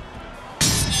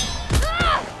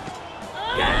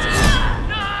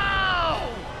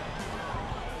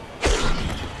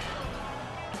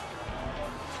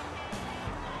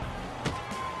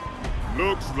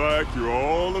 Looks like you're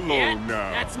all alone Yeah,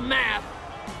 now. that's math.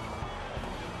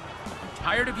 I'm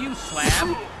tired of you,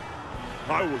 Slab.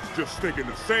 I was just thinking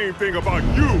the same thing about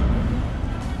you.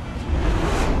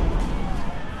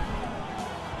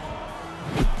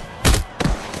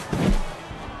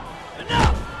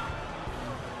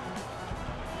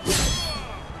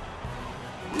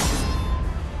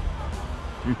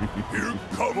 Here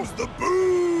comes the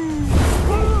boom!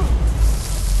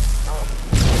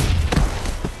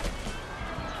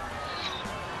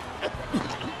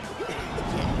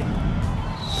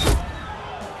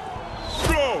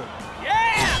 Go!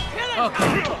 Yeah!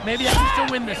 Okay, maybe I can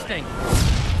still win this thing.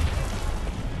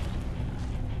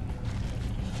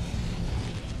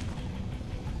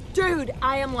 Dude,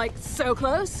 I am like so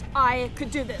close. I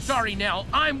could do this. Sorry, Nell.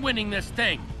 I'm winning this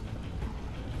thing.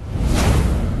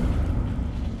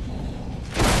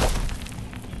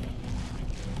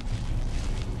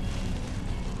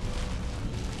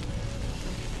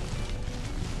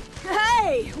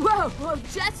 Hey! Whoa,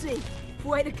 Jesse!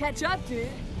 Way to catch up, dude.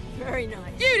 Very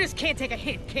nice. You just can't take a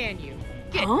hint, can you?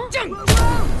 Get Huh? dunked! Whoa,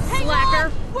 whoa! Hang Slacker!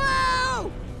 on!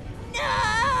 Whoa! No!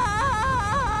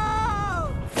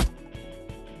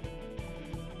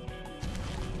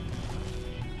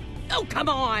 Oh, come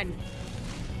on!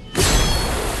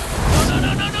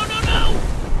 No!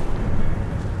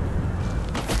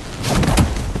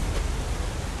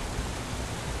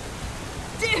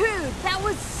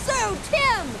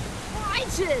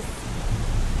 bitches!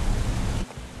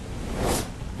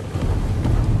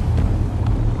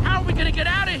 How are we gonna get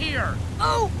out of here?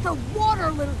 Oh, the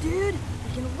water, little dude!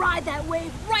 We can ride that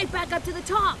wave right back up to the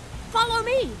top! Follow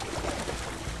me!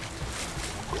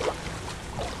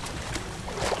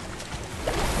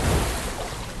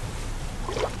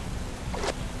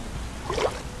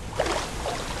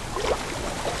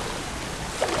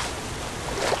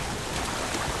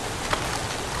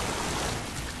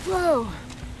 Whoa.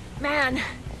 Man,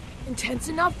 intense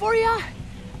enough for ya?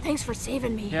 Thanks for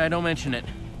saving me. Yeah, don't mention it.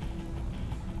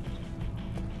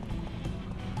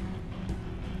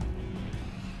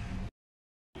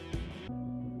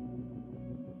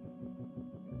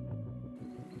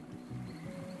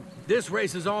 This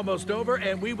race is almost over,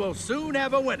 and we will soon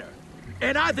have a winner.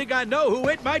 And I think I know who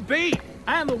it might be.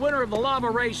 And the winner of the lava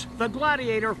race, the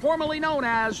Gladiator, formerly known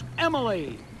as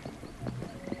Emily.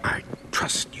 I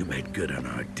trust you made good on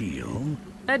our deal.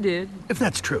 I did. If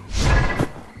that's true,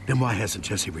 then why hasn't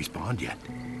Jesse respawned yet?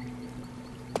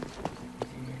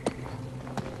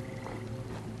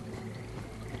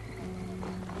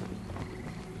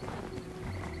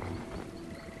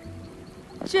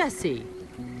 Jesse.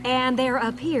 And there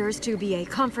appears to be a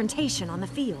confrontation on the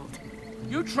field.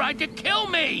 You tried to kill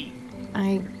me!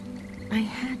 I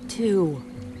had to.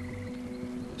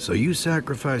 So you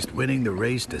sacrificed winning the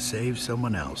race to save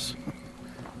someone else.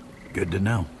 Good to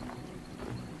know.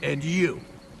 And you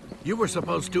were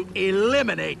supposed to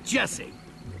eliminate Jesse.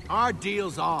 Our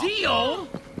deal's off. Deal?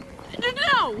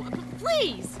 No,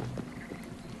 please!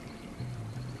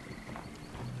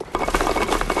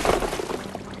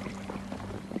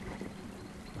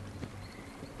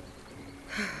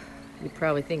 You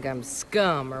probably think I'm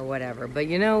scum or whatever, but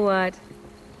you know what?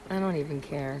 I don't even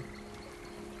care.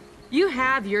 You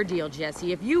have your deal,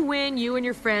 Jesse. If you win, you and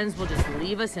your friends will just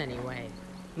leave us anyway.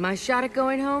 My shot at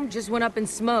going home just went up in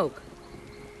smoke.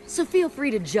 So feel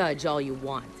free to judge all you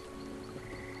want.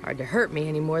 Hard to hurt me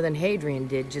any more than Hadrian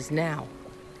did just now.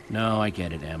 No, I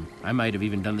get it, Em. I might have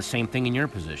even done the same thing in your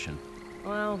position.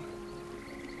 Well,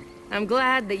 I'm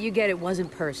glad that you get it wasn't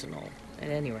personal, at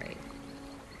any rate.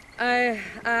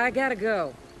 I gotta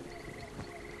go.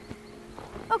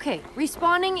 Okay,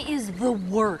 respawning is the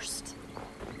worst.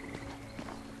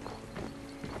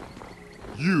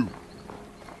 You.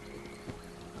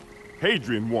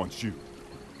 Hadrian wants you.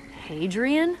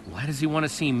 Hadrian? Why does he want to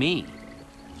see me?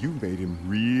 You made him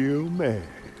real mad.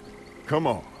 Come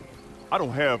on. I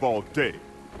don't have all day.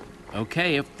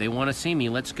 Okay, if they want to see me,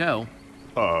 let's go.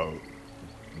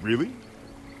 Really?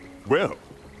 Well,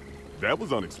 that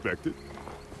was unexpected.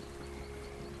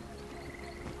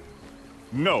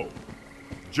 No,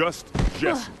 just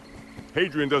Jesse.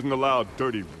 Hadrian doesn't allow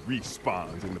dirty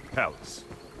respawns in the palace.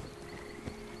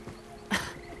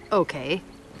 Okay.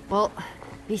 Well,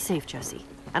 be safe, Jesse.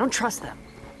 I don't trust them.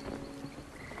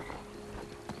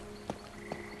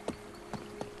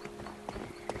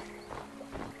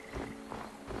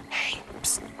 Hey,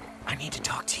 psst. I need to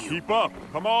talk to you. Keep up,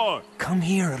 come on. Come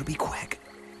here, it'll be quick.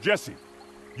 Jesse,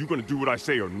 you gonna do what I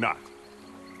say or not?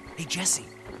 Hey, Jesse.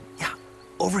 Yeah,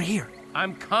 over here.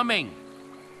 I'm coming.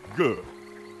 Good.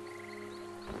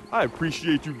 I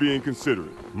appreciate you being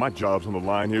considerate. My job's on the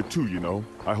line here too, you know.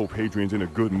 I hope Hadrian's in a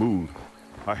good mood.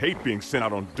 I hate being sent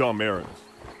out on dumb errands.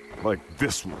 Like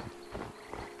this one.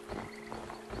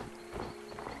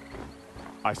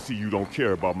 I see you don't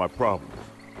care about my problems.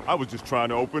 I was just trying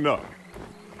to open up.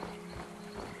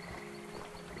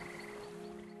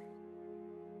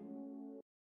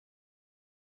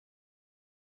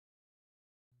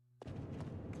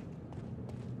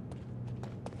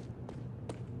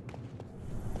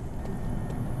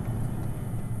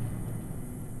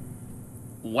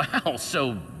 Wow,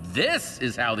 so this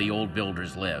is how the old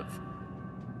builders live.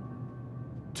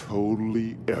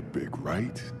 Totally epic,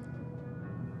 right?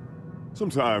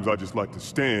 Sometimes I just like to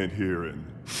stand here and...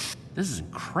 This is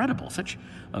incredible. Such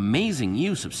amazing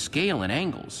use of scale and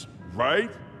angles. Right?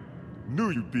 Knew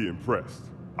you'd be impressed.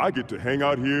 I get to hang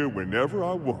out here whenever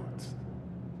I want.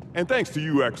 And thanks to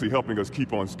you actually helping us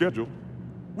keep on schedule,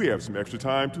 we have some extra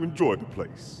time to enjoy the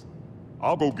place.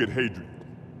 I'll go get Hadrian.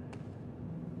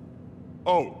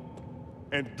 Oh,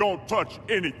 and don't touch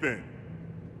anything.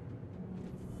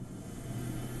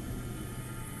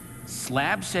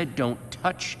 Slab said don't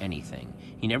touch anything.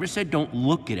 He never said don't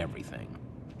look at everything.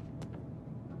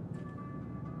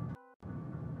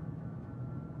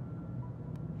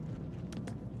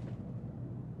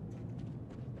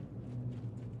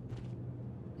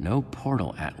 No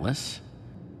portal atlas.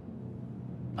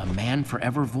 A man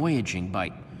forever voyaging by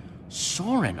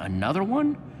Soren. Another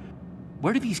one?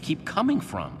 Where do these keep coming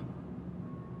from?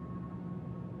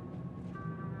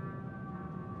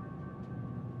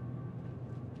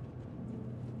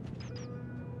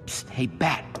 Psst, hey,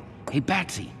 Bat. Hey,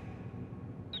 Batsy.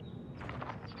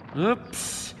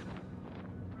 Oops.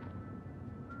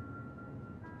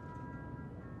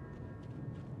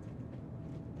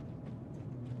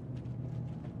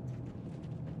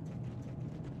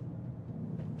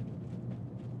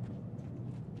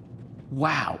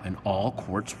 Wow, an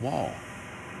all-quartz wall.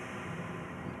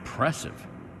 Impressive.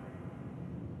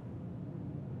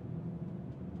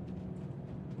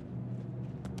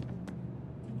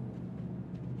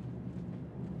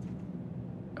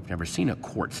 I've never seen a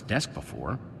quartz desk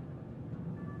before.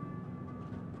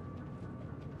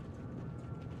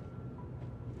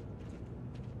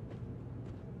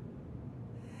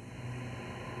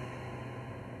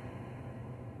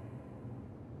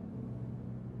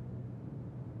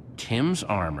 Tim's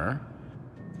armor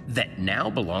that now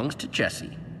belongs to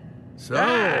Jesse. So,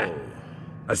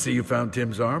 I see you found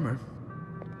Tim's armor.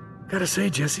 Gotta say,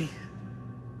 Jesse,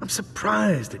 I'm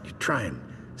surprised that you try and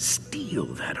steal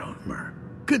that armor.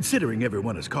 Considering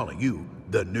everyone is calling you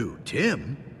the new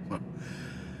Tim. Well,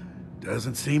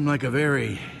 doesn't seem like a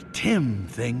very Tim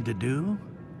thing to do,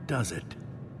 does it?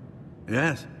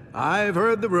 Yes, I've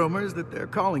heard the rumors that they're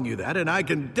calling you that, and I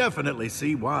can definitely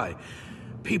see why.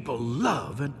 People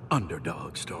love an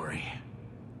underdog story.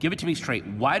 Give it to me straight.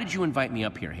 Why did you invite me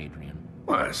up here, Hadrian?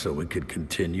 Why, so we could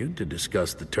continue to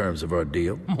discuss the terms of our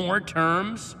deal. More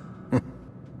terms?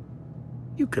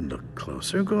 You can look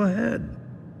closer, go ahead.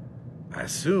 I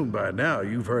assume by now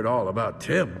you've heard all about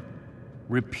Tim.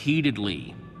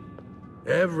 Repeatedly.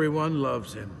 Everyone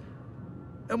loves him.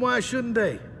 And why shouldn't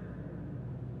they?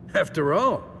 After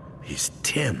all, he's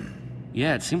Tim.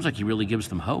 Yeah, it seems like he really gives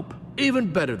them hope.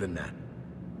 Even better than that.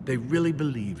 They really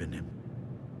believe in him.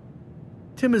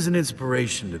 Tim is an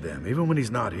inspiration to them, even when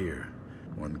he's not here.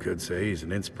 One could say he's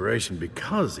an inspiration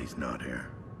because he's not here.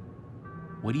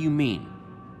 What do you mean?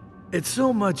 It's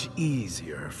so much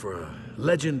easier for a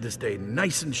legend to stay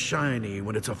nice and shiny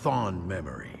when it's a fond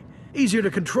memory. Easier to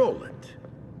control it.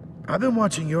 I've been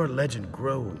watching your legend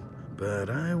grow, but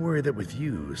I worry that with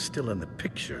you still in the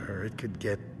picture, it could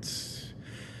get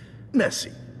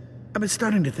messy. I've been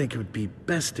starting to think it would be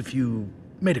best if you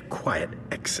made a quiet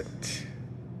exit.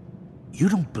 You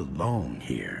don't belong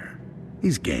here.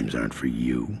 These games aren't for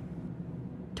you.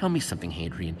 Tell me something,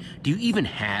 Hadrian. Do you even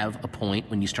have a point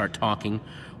when you start talking,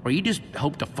 or you just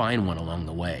hope to find one along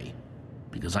the way?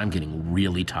 Because I'm getting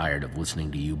really tired of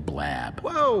listening to you blab.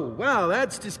 Whoa, wow,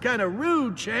 that's just kind of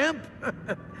rude, champ.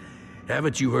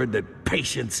 Haven't you heard that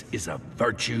patience is a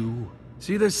virtue?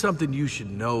 See, there's something you should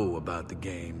know about the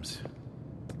games.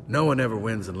 No one ever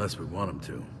wins unless we want them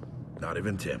to. Not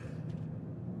even Tim.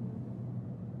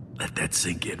 Let that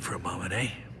sink in for a moment, eh?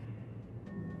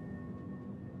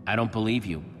 I don't believe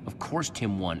you. Of course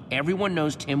Tim won. Everyone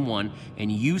knows Tim won,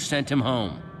 and you sent him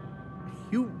home.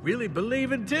 You really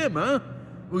believe in Tim, huh?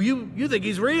 Well, you think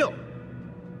he's real.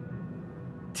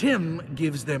 Tim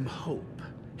gives them hope.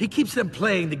 He keeps them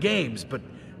playing the games, but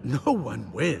no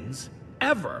one wins,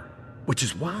 ever. Which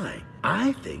is why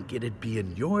I think it'd be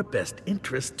in your best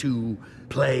interest to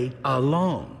play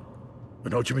along.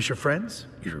 But don't you miss your friends?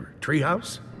 Your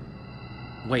treehouse?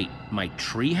 Wait, my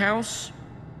treehouse?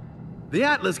 The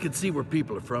Atlas can see where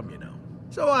people are from, you know.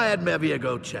 So I had Mevia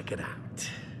go check it out.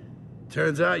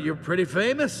 Turns out you're pretty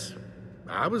famous.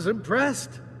 I was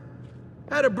impressed.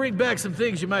 Had to bring back some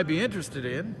things you might be interested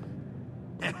in.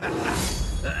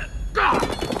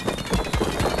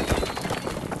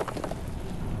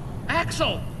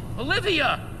 Axel!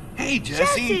 Olivia! Hey,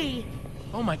 Jesse!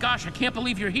 Oh my gosh, I can't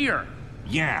believe you're here.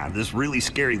 Yeah, this really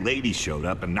scary lady showed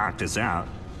up and knocked us out.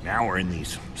 Now we're in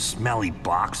these smelly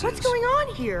boxes. What's going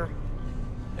on here?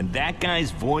 And that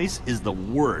guy's voice is the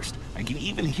worst. I can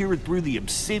even hear it through the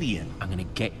obsidian. I'm gonna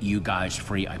get you guys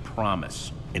free, I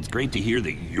promise. It's great to hear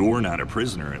that you're not a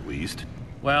prisoner, at least.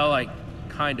 Well, I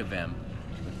kind of am,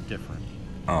 but different.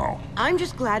 Oh. I'm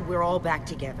just glad we're all back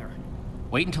together.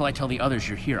 Wait until I tell the others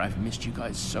you're here. I've missed you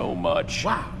guys so much.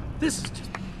 Wow, this is just,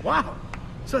 wow.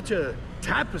 Such a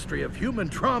tapestry of human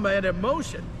trauma and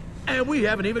emotion. And we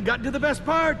haven't even gotten to the best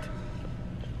part.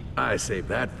 I saved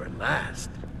that for last.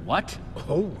 What?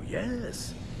 Oh,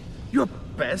 yes. Your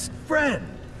best friend,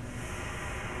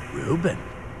 Reuben.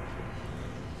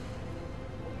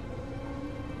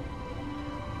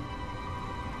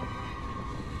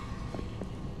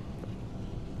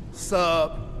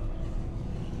 Sup?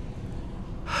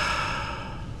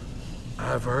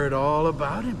 I've heard all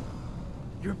about him.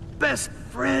 Your best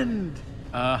friend.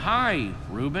 Hi,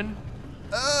 Reuben.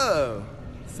 Oh,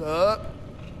 sup?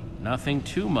 Nothing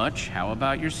too much. How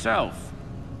about yourself?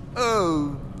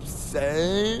 Oh,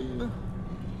 same.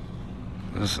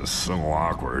 This is so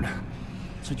awkward.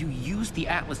 So you used the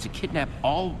Atlas to kidnap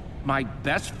all my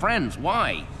best friends.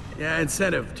 Why? Yeah,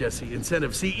 incentive, Jesse,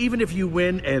 incentive. See, even if you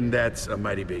win, and that's a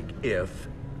mighty big if,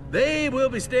 they will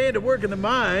be staying to work in the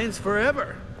mines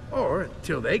forever. Or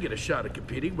until they get a shot at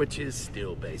competing, which is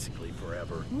still basically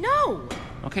forever. No!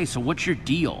 Okay, so what's your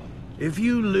deal? If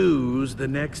you lose the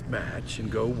next match and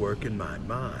go work in my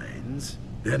mines,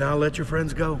 then I'll let your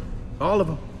friends go. All of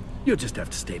them. You'll just have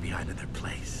to stay behind in their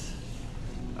place.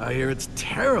 I hear it's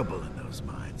terrible in those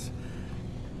mines.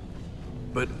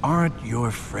 But aren't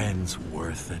your friends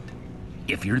worth it?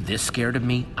 If you're this scared of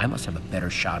me, I must have a better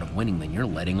shot of winning than you're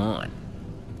letting on.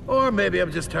 Or maybe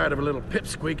I'm just tired of a little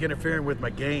pipsqueak interfering with my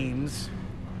games.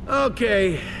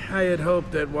 Okay, I had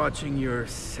hoped that watching your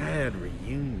sad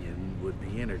reunion would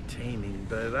be entertaining,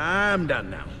 but I'm done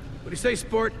now. What do you say,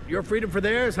 sport? Your freedom for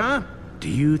theirs, huh? Do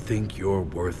you think you're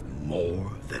worth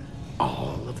more than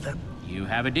all of them? You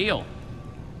have a deal.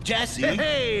 Jesse!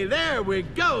 Hey, there we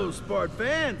go, sport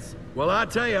fans! Well, I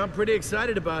tell you, I'm pretty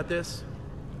excited about this.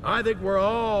 I think we're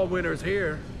all winners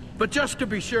here. But just to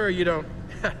be sure you don't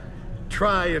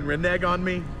try and renege on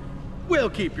me, we'll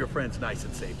keep your friends nice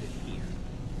and safe in here.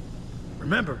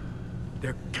 Remember,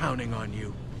 they're counting on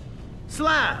you.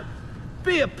 Slab,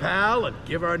 be a pal and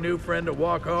give our new friend a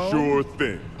walk home. Sure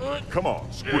thing. Come on,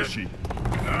 Squishy.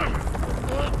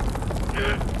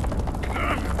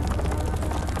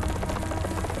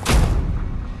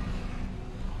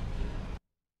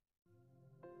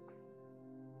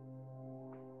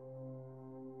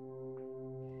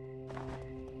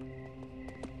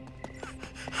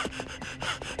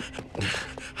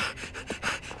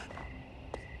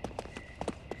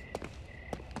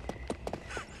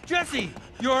 Jesse,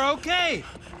 you're okay.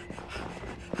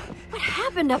 What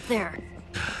happened up there?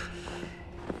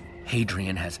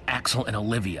 Hadrian has Axel and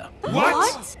Olivia.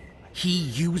 What? He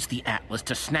used the Atlas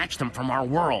to snatch them from our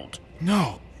world.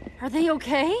 No. Are they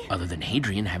okay? Other than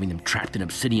Hadrian having them trapped in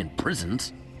obsidian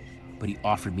prisons. But he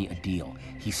offered me a deal.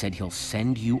 He said he'll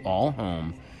send you all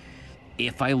home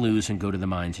if I lose and go to the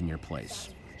mines in your place.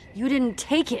 You didn't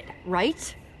take it,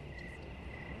 right?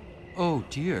 Oh,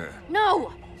 dear.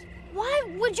 No! Why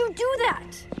would you do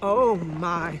that? Oh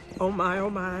my, oh my, oh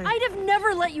my. I'd have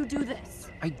never let you do this.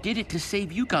 I did it to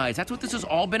save you guys. That's what this has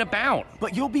all been about.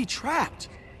 But you'll be trapped.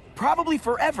 Probably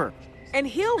forever. And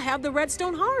he'll have the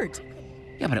redstone heart.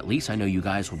 Yeah, but at least I know you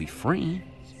guys will be free.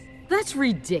 That's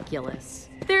ridiculous.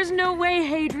 There's no way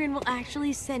Hadrian will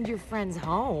actually send your friends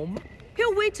home.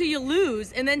 He'll wait till you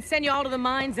lose and then send you all to the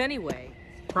mines anyway.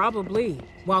 Probably,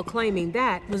 while claiming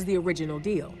that was the original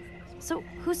deal. So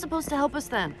who's supposed to help us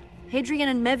then? Hadrian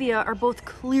and Mevia are both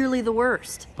clearly the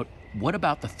worst. But what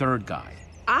about the third guy?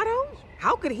 Otto?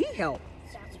 How could he help?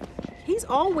 He's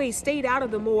always stayed out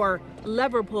of the more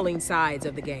lever-pulling sides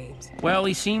of the games. Well,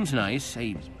 he seems nice.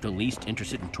 The least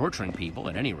interested in torturing people,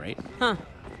 at any rate. Huh.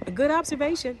 A good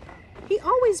observation. He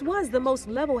always was the most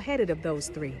level-headed of those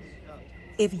three.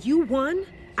 If you won,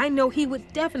 I know he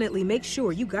would definitely make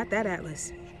sure you got that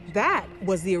Atlas. That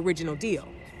was the original deal,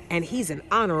 and he's an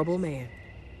honorable man.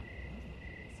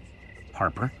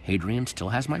 Harper, Hadrian still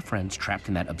has my friends trapped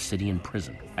in that obsidian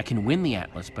prison. I can win the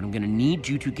Atlas, but I'm gonna need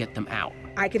you to get them out.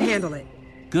 I can handle it.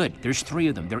 Good, there's 3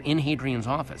 of them. They're in Hadrian's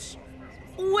office.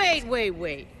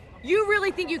 Wait. You really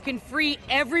think you can free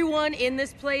everyone in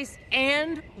this place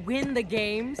and win the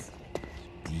games?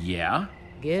 Yeah?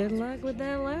 Good luck with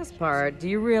that last part. Do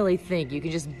you really think you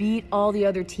can just beat all the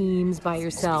other teams by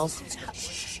yourself?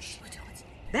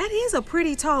 That is a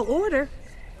pretty tall order.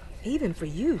 Even for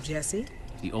you, Jesse.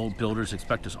 The Old Builders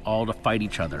expect us all to fight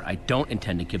each other. I don't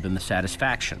intend to give them the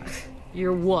satisfaction.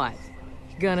 You're what?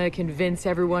 Gonna convince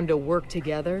everyone to work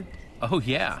together? Oh,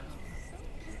 yeah.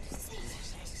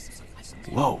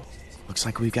 Whoa. Looks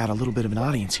like we've got a little bit of an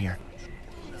audience here.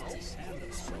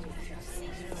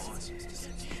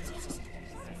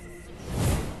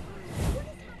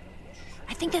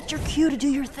 I think that's your cue to do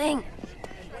your thing.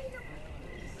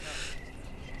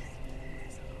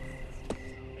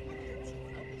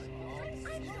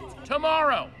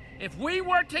 Tomorrow, if we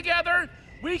work together,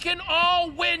 we can all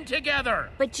win together.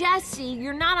 But Jesse,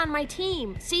 you're not on my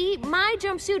team. See, my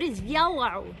jumpsuit is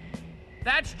yellow.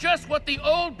 That's just what the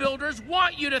Old Builders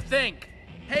want you to think.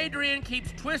 Hadrian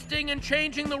keeps twisting and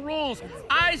changing the rules.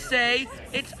 I say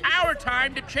it's our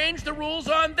time to change the rules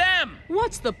on them.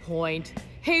 What's the point?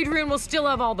 Hadrian will still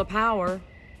have all the power.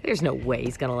 There's no way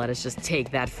he's gonna let us just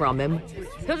take that from him.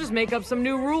 He'll just make up some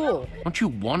new rule. Don't you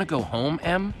want to go home,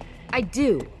 Em? I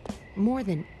do. More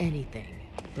than anything.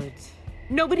 But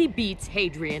nobody beats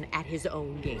Hadrian at his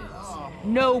own games.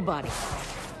 Nobody.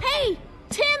 Hey!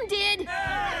 Tim did!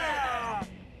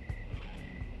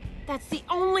 That's the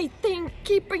only thing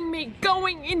keeping me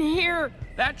going in here.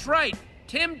 That's right.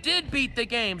 Tim did beat the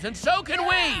games, and so can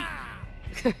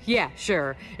we! Yeah,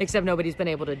 sure. Except nobody's been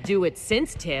able to do it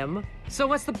since Tim. So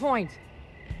what's the point?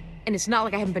 And it's not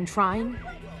like I haven't been trying.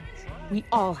 We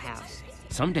all have.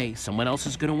 Someday, someone else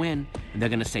is gonna win, and they're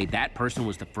gonna say that person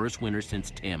was the first winner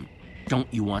since Tim. Don't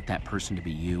you want that person to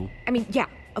be you? I mean, yeah,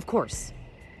 of course.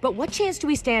 But what chance do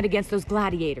we stand against those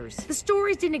gladiators? The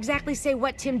stories didn't exactly say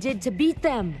what Tim did to beat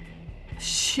them.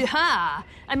 Yeah.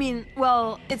 I mean,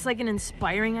 well, it's like an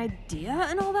inspiring idea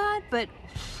and all that, but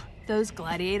those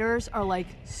gladiators are like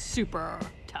super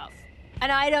tough.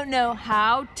 And I don't know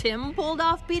how Tim pulled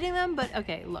off beating them, but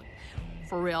okay, look,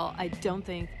 for real, I don't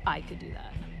think I could do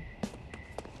that.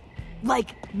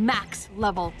 Like max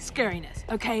level scariness,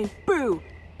 okay? Boo!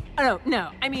 Oh,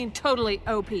 no, I mean totally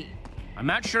OP. I'm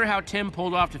not sure how Tim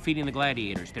pulled off defeating the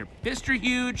gladiators. Their fists are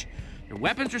huge, their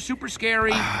weapons are super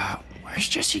scary. Where's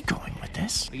Jesse going with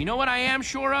this? But you know what I am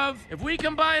sure of? If we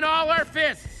combine all our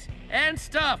fists and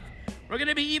stuff, we're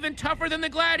gonna be even tougher than the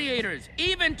gladiators,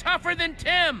 even tougher than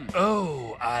Tim.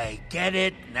 Oh, I get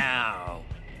it now.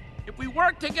 If we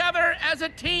work together as a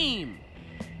team.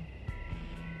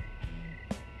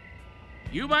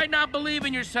 You might not believe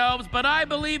in yourselves, but I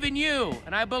believe in you,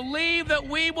 and I believe that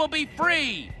we will be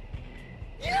free.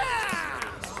 Yeah!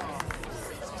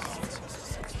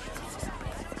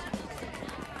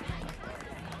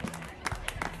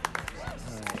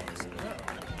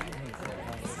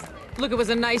 Look, it was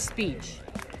a nice speech.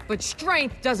 But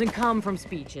strength doesn't come from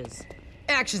speeches.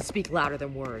 Actions speak louder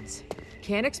than words.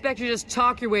 Can't expect you to just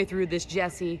talk your way through this,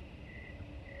 Jesse.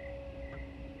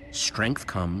 Strength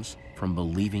comes from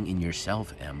believing in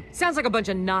yourself, Em. Sounds like a bunch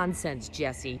of nonsense,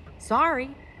 Jesse.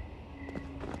 Sorry.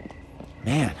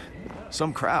 Man,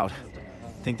 some crowd.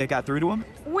 Think they got through to him?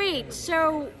 Wait,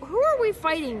 so who are we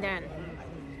fighting then?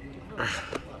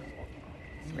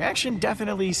 Reaction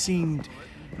definitely seemed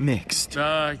mixed.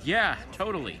 Yeah,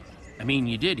 totally. I mean,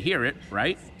 you did hear it,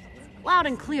 right? Loud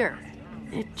and clear.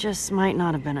 It just might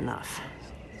not have been enough.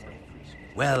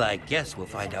 Well, I guess we'll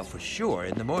find out for sure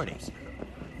in the morning.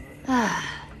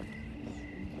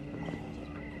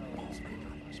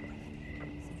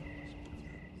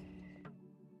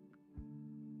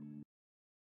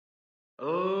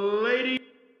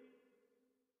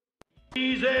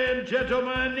 Ladies and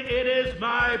gentlemen, it is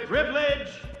my privilege,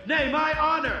 nay, my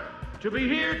honor, to be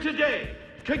here today,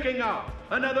 kicking off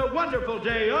another wonderful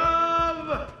day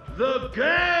of the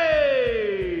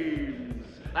games.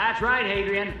 That's right,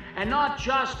 Hadrian, and not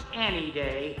just any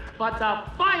day, but the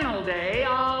final day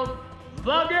of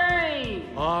the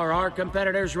game. Are our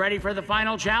competitors ready for the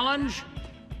final challenge?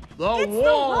 The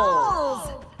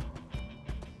walls!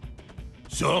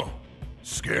 So,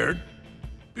 scared?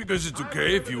 Because it's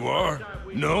okay if you are.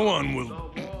 No one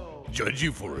will judge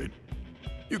you for it.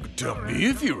 You could tell me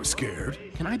if you were scared.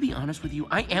 Can I be honest with you?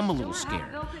 I am a little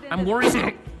scared. I'm worried.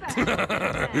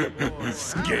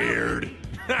 Scared.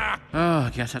 Oh, I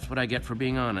guess that's what I get for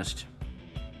being honest.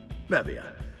 Mevia,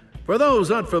 for those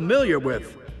unfamiliar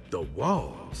with the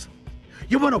walls,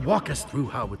 you want to walk us through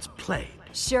how it's played?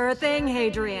 Sure thing,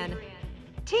 Hadrian.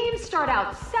 Teams start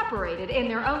out separated in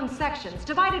their own sections,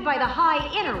 divided by the high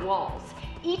inner walls.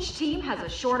 Each team has a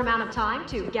short amount of time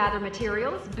to gather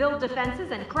materials, build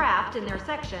defenses, and craft in their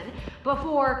section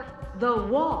before the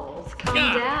walls come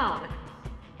down.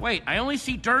 Wait, I only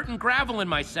see dirt and gravel in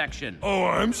my section. Oh,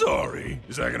 I'm sorry.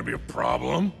 Is that gonna be a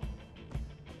problem?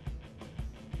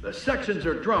 The sections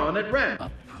are drawn at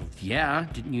random. Yeah,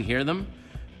 didn't you hear them?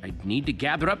 I need to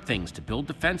gather up things to build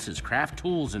defenses, craft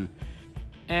tools,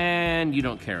 and you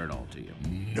don't care at all, do you?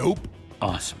 Nope.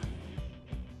 Awesome.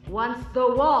 Once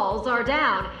the walls are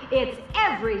down, it's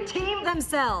every team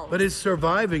themselves. But is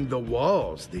surviving the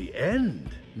walls the end,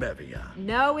 Mevia?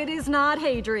 No, it is not,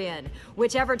 Hadrian.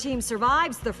 Whichever team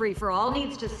survives the free-for-all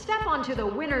needs to step onto the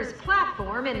winner's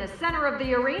platform in the center of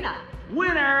the arena.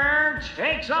 Winner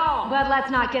takes all. But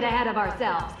let's not get ahead of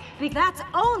ourselves. That's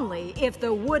only if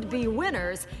the would-be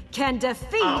winners can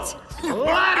defeat...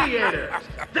 Gladiators!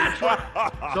 That's what...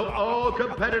 So all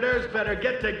competitors better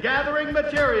get to gathering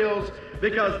materials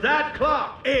because that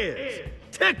clock is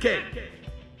ticking.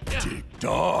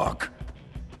 Tick-tock.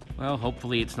 Well,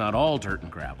 hopefully it's not all dirt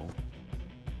and gravel.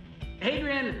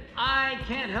 Hadrian, I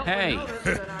can't help Hey. but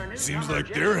notice that our Seems like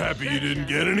they're happy you didn't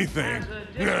get anything.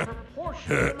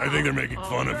 I think they're making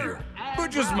fun of you.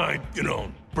 But just my,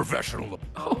 professional...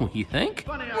 Oh, you think?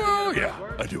 Oh, yeah,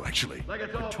 I do actually.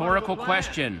 Rhetorical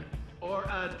question. Or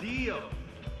a deal.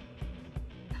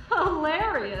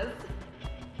 Hilarious.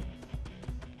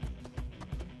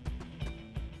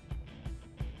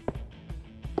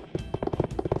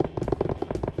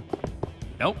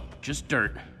 Nope, just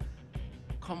dirt.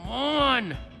 Come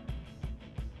on!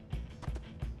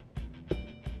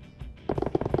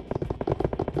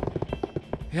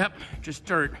 Yep, just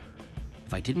dirt.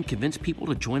 If I didn't convince people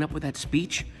to join up with that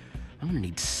speech, I'm gonna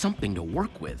need something to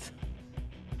work with.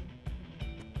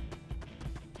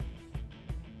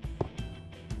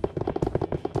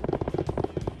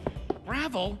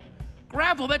 Gravel?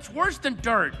 Gravel, that's worse than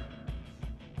dirt!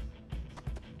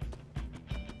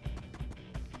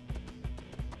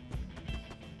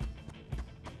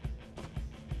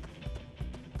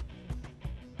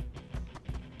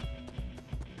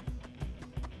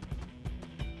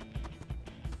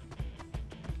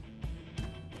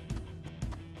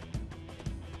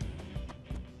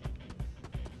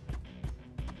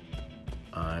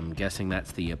 I'm guessing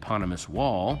that's the eponymous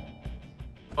wall.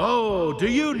 Oh, do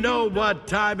you know what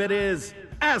time it is?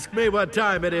 Ask me what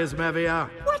time it is, Mevia.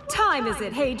 What time is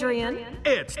it, Hadrian?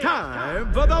 It's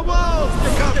time for the walls to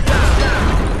come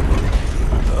down!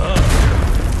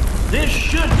 This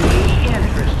should be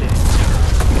interesting.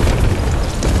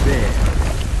 There.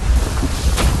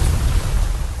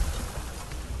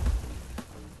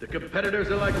 The competitors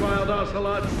are like wild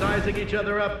ocelots, sizing each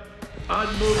other up,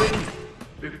 unmoving,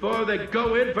 before they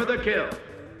go in for the kill.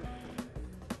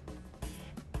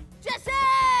 Jesse!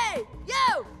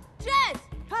 Yo! Jess!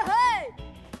 Hey!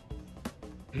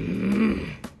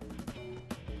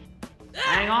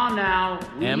 Hang on now.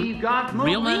 We've got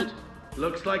movement.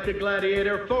 Looks like the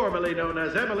gladiator, formerly known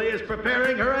as Emily, is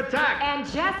preparing her attack. And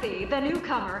Jesse, the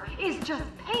newcomer, is just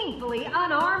painfully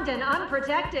unarmed and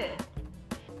unprotected.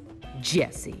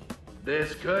 Jesse.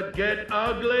 This could get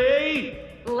ugly.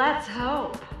 Let's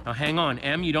hope. Now hang on,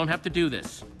 Em, you don't have to do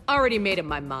this. Already made up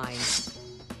my mind.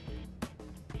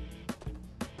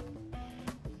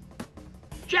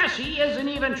 Jesse isn't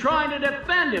even trying to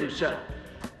defend himself.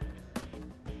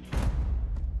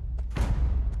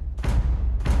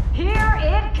 Here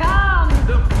it comes!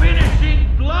 The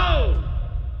finishing blow!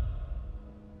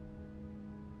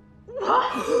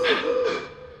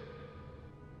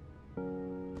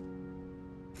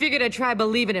 Figured I'd try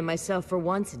believing in myself for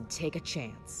once and take a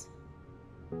chance.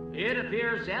 It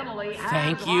appears Emily has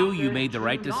Thank you, you made the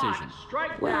right decision.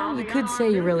 Well, you could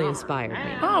say you really inspired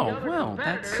me. Oh, well,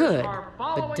 that's... Could,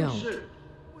 but don't.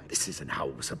 This isn't how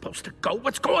it was supposed to go.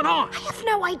 What's going on? I have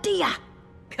no idea.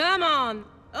 Come on,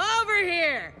 over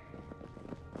here!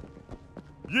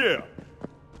 Yeah.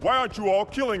 Why aren't you all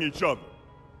killing each other?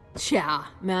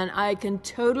 Cha, man, I can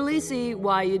totally see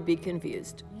why you'd be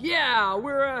confused. Yeah,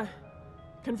 we're,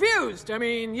 confused. I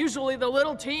mean, usually the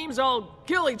little teams all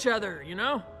kill each other, you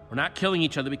know? We're not killing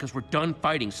each other because we're done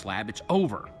fighting, Slab. It's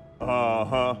over.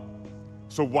 Uh-huh.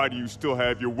 So why do you still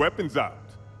have your weapons out?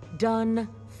 Done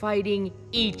fighting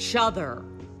each other.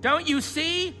 Don't you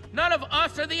see? None of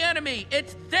us are the enemy.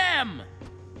 It's them.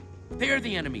 They're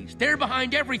the enemies. They're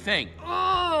behind everything.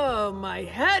 Oh, my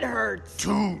head hurts.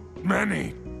 Too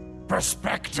many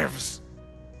perspectives.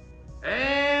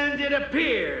 And it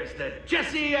appears that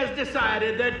Jesse has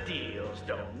decided that deals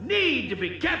don't need to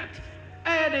be kept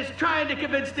and is trying to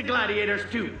convince the gladiators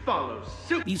to follow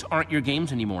suit. These aren't your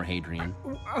games anymore, Hadrian.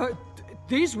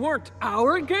 These weren't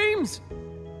our games?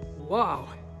 Wow,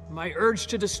 my urge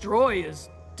to destroy is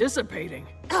dissipating.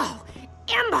 Oh,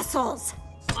 imbeciles!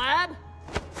 Slab?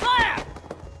 Slab!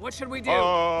 What should we do?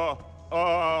 I'm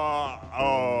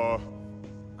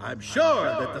sure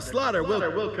that the slaughter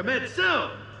will commence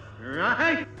soon,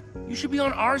 right? You should be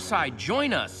on our side.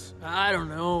 Join us. I don't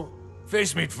know.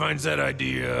 Facemeat finds that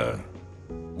idea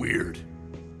weird.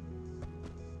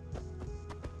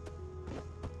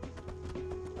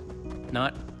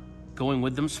 Not going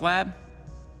with them, Slab?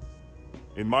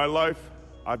 In my life,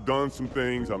 I've done some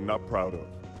things I'm not proud of.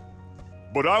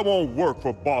 But I won't work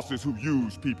for bosses who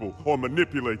use people or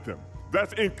manipulate them.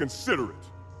 That's inconsiderate.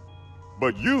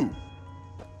 But you,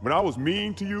 when I was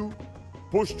mean to you,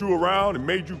 pushed you around and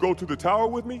made you go to the tower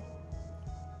with me,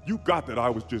 you got that I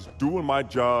was just doing my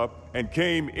job and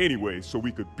came anyway so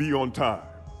we could be on time.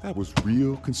 That was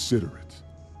real considerate.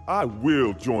 I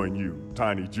will join you,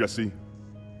 Tiny Jesse.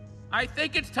 I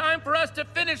think it's time for us to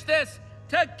finish this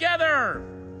together!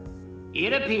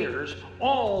 It appears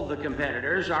all the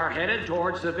competitors are headed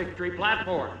towards the victory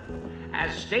platform.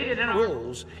 As stated in our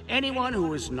rules, anyone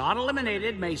who is not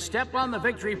eliminated may step on the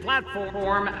victory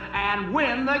platform and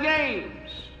win the games.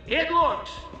 It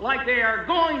looks like they are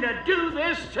going to do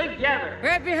this together.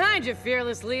 Right behind you,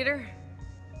 fearless leader.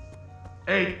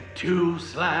 8-2,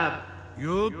 Slab.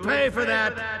 You'll pay for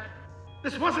that.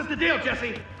 This wasn't the deal,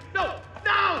 Jesse. No,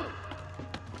 no!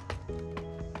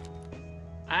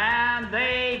 And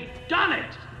they've done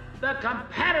it! The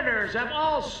competitors have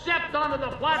all stepped onto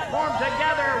the platform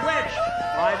together, which,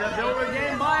 by the Builder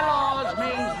Game bylaws,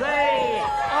 means they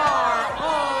are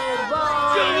all the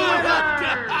winners!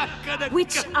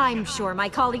 Which I'm sure my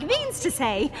colleague means to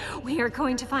say, we are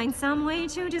going to find some way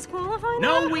to disqualify them.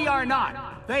 No, we are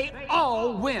not. They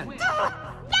all win. No!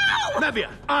 Mevia,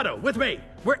 Otto, with me.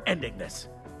 We're ending this.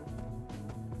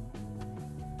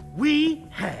 We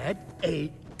had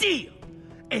a deal,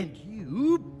 and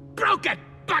you broke it,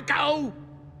 bucko!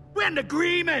 We're in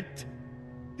agreement!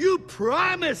 You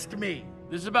promised me!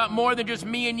 This is about more than just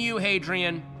me and you,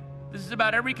 Hadrian. This is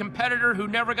about every competitor who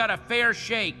never got a fair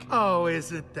shake. Oh,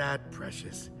 isn't that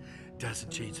precious? Doesn't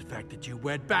change the fact that you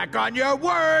went back on your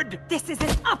word! This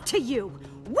isn't up to you!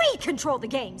 We control the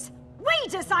games! We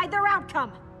decide their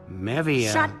outcome!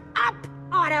 Mevia. Shut up,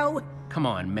 Otto! Come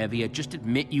on, Mevia, just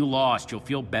admit you lost. You'll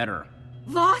feel better.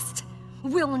 Lost?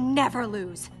 We'll never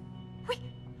lose. We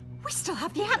still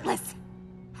have the Atlas.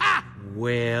 Ha!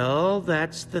 Well,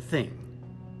 that's the thing.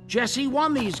 Jesse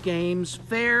won these games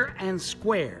fair and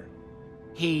square.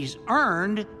 He's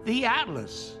earned the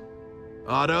Atlas.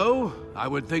 Otto, I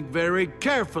would think very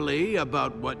carefully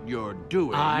about what you're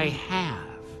doing. I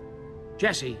have.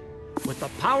 Jesse, with the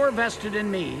power vested in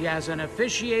me as an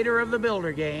officiator of the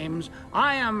Builder Games,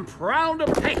 I am proud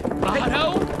to pay.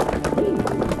 Otto?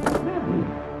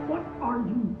 What are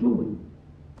you doing?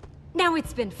 Now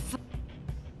it's been fun,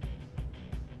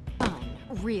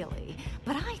 really.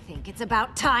 But I think it's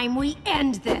about time we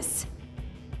end this.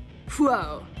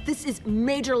 Whoa, this is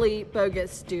majorly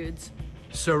bogus, dudes.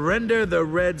 Surrender the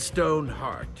Redstone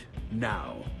Heart.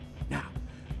 Now.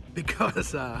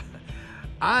 Because,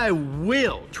 I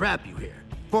will trap you here.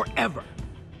 Forever.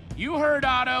 You heard,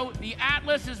 Otto. The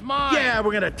Atlas is mine. Yeah,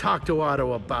 we're gonna talk to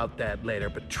Otto about that later,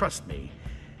 but trust me,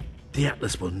 the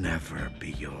Atlas will never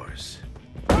be yours.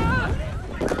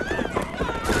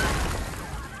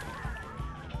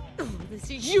 This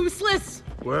is useless!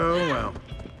 Well.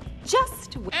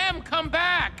 Just wait. Em, come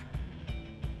back!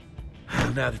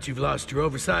 Now that you've lost your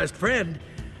oversized friend,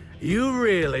 you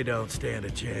really don't stand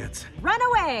a chance. Run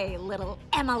away, little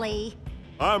Emily.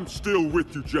 I'm still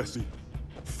with you, Jesse.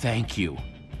 Thank you.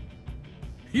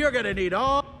 You're gonna need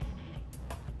all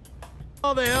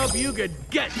the help you could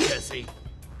get, Jesse.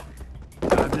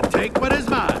 Time to take what is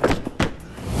mine.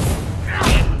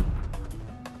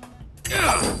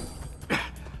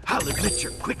 I'll admit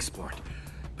you're quick, sport,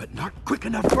 but not quick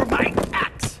enough for my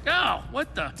axe. Oh,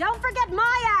 what the? Don't forget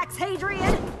my axe,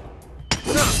 Hadrian.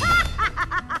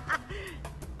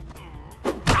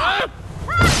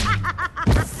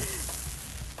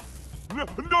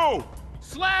 No!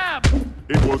 Slab!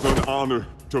 It was an honor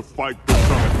to fight the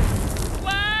sun.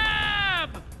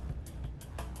 Slab!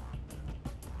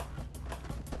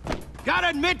 Gotta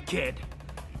admit, kid,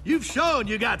 you've shown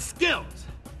you got skills,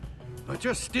 but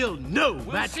you're still no match.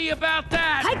 We'll see about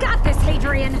that. I got this,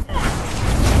 Hadrian.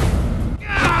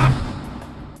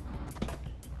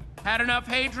 Had enough,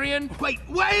 Hadrian?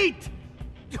 Wait!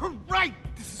 You're right.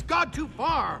 This has gone too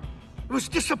far. It was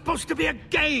just supposed to be a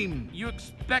game. You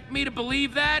expect me to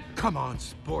believe that? Come on,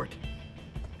 sport.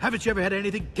 Haven't you ever had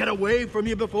anything get away from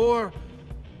you before?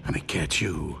 I mean, can't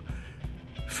you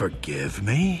forgive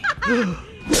me?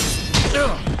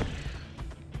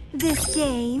 This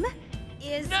game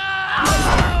is...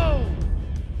 No!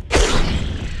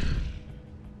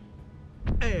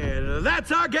 And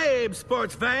that's our game,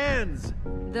 sports fans.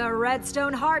 The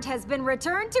Redstone Heart has been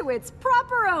returned to its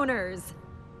proper owners.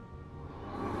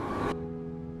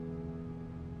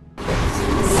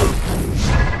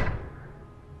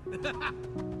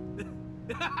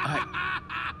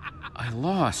 I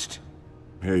lost.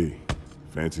 Hey,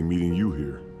 fancy meeting you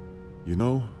here. You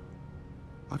know,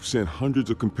 I've sent hundreds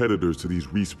of competitors to these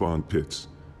respawn pits.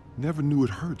 Never knew it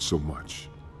hurt so much.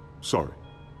 Sorry.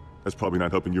 That's probably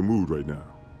not helping your mood right now.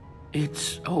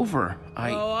 It's over.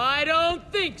 Oh, I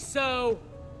don't think so.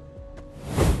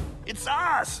 It's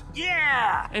us!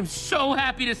 Yeah! I'm so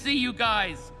happy to see you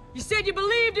guys. You said you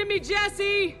believed in me,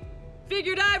 Jesse.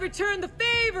 Figured I'd return the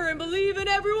favor and believe in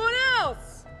everyone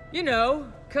else. You know,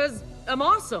 'cause I'm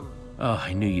awesome. Oh,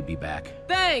 I knew you'd be back.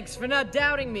 Thanks for not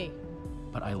doubting me.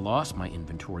 But I lost my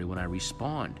inventory when I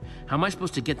respawned. How am I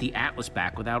supposed to get the Atlas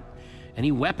back without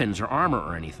any weapons or armor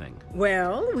or anything?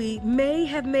 Well, we may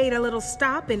have made a little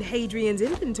stop in Hadrian's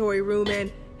inventory room and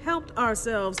helped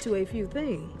ourselves to a few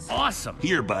things. Awesome!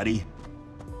 Here, buddy.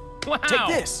 Wow! Take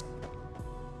this!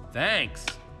 Thanks.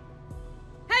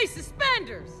 Hey,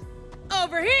 suspenders!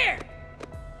 Over here!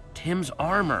 Tim's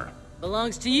armor.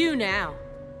 Belongs to you now.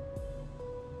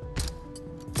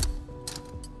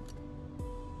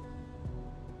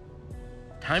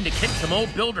 Time to kick some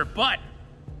old builder butt.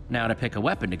 Now to pick a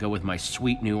weapon to go with my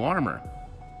sweet new armor.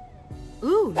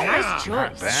 Ooh, nice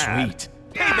choice. Sweet.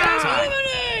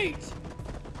 Eliminate!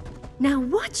 Now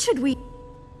what should we...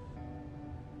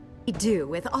 We do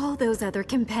with all those other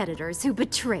competitors who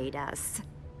betrayed us.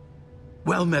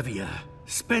 Well, Mevia,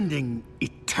 spending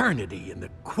eternity in the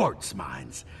quartz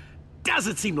mines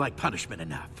doesn't seem like punishment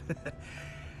enough.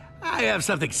 I have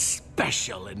something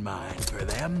special in mind for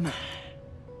them.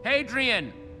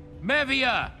 Hadrian!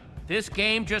 Mevia! This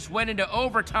game just went into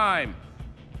overtime.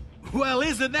 Well,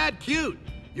 isn't that cute?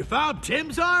 You found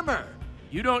Tim's armor.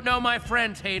 You don't know my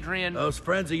friends, Hadrian. Those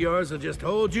friends of yours will just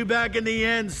hold you back in the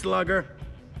end, slugger.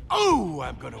 Oh,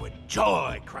 I'm gonna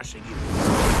enjoy crushing you.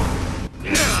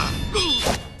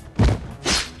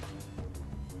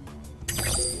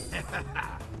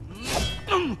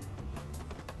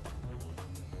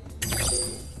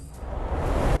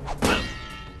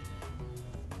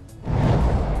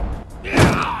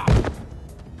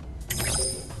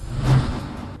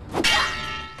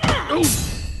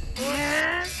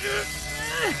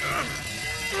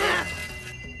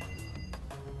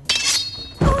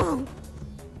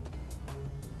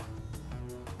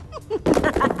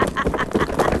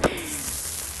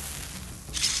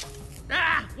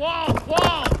 Wall!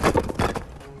 Wall!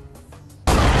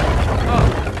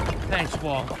 Oh, thanks,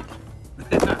 Wall.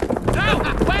 No!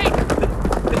 Wait!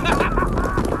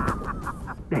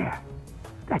 There.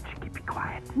 That should keep you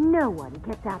quiet. No one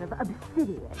gets out of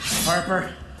obsidian.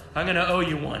 Harper, I'm gonna owe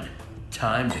you one.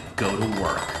 Time to go to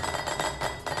work.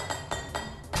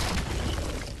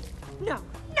 No,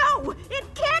 no! It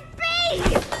can't be!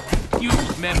 You,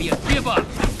 Mevia, give up!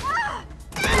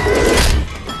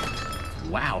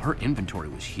 Wow, her inventory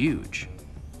was huge.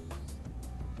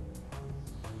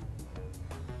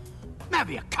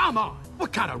 Mevia, come on!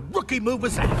 What kind of rookie move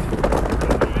was that?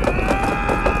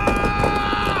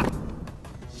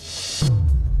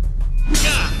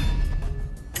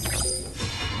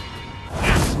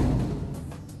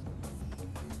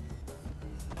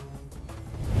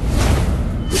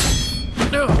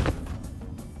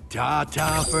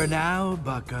 Ta-ta for now,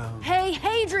 bucko. Hey,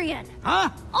 Hadrian! Huh?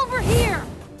 Over here!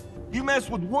 You mess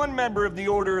with one member of the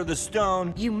Order of the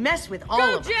Stone. You mess with all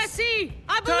Go, of us. Jesse!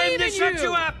 I Time believe to in shut you!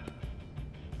 you up!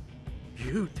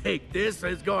 You think this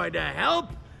is going to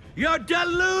help? You're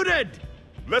deluded!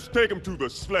 Let's take him to the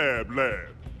slab lab.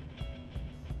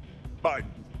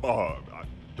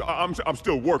 I'm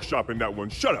still workshopping that one.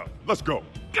 Shut up. Let's go.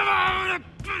 You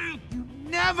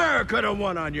never could have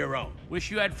won on your own. Wish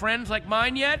you had friends like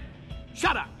mine yet?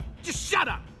 Shut up! Just shut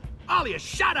up! All of you,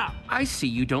 shut up! I see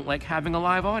you don't like having a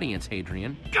live audience,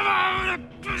 Hadrian.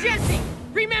 Jesse,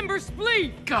 remember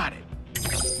Spleef! Got it.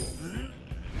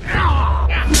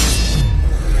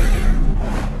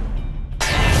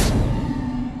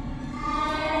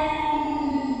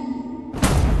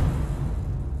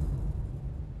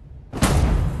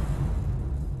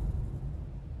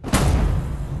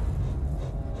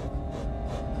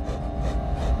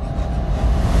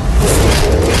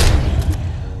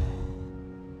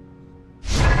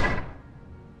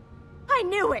 I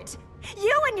knew it!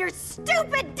 You and your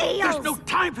stupid deals! There's no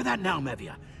time for that now,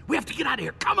 Mevia. We have to get out of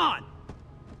here. Come on!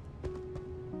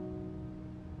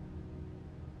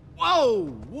 Whoa!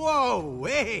 Whoa!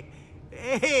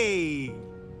 Hey,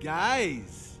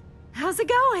 guys. How's it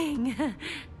going?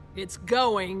 It's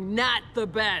going not the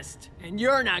best, and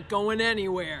you're not going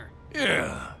anywhere.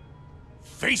 Yeah.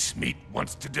 Face Meat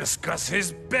wants to discuss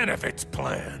his benefits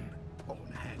plan.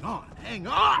 Oh, hang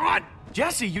on!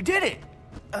 Jesse, you did it!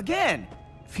 Again!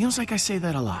 Feels like I say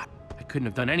that a lot. I couldn't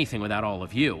have done anything without all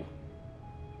of you.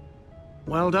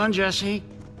 Well done, Jesse.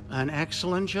 An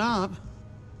excellent job.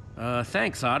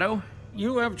 Thanks, Otto.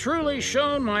 You have truly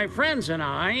shown my friends and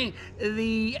I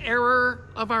the error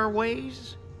of our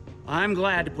ways. I'm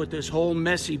glad to put this whole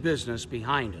messy business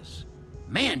behind us.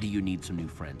 Man, do you need some new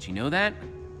friends, you know that?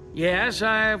 Yes,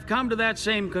 I've come to that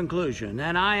same conclusion,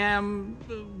 and I am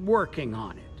working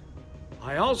on it.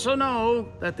 I also know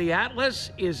that the Atlas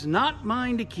is not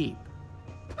mine to keep.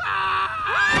 No!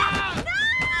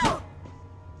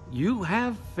 You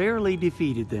have fairly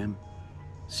defeated them.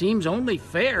 Seems only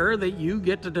fair that you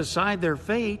get to decide their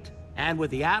fate, and with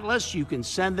the Atlas, you can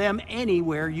send them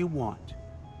anywhere you want.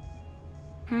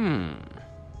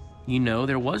 You know,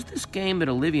 there was this game that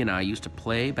Olivia and I used to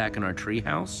play back in our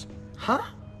treehouse. Huh?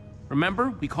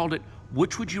 Remember? We called it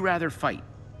Which Would You Rather Fight?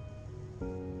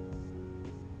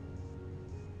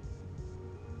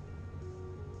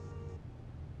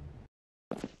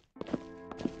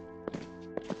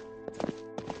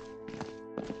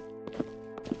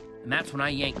 And that's when I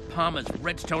yanked Palma's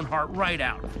redstone heart right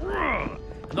out. And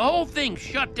the whole thing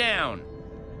shut down.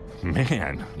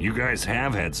 Man, you guys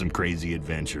have had some crazy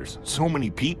adventures. So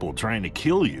many people trying to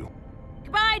kill you.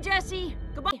 Goodbye, Jesse.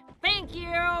 Goodbye. Thank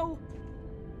you.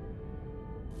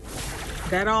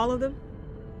 That all of them?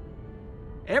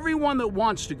 Everyone that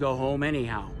wants to go home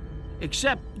anyhow.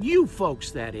 Except you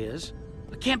folks, that is.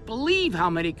 I can't believe how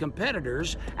many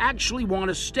competitors actually want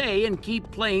to stay and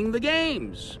keep playing the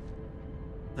games.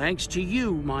 Thanks to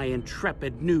you, my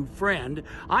intrepid new friend,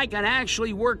 I can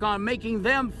actually work on making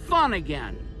them fun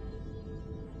again.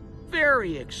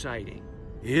 Very exciting.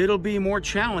 It'll be more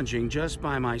challenging just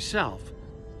by myself,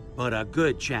 but a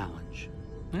good challenge.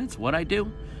 That's what I do.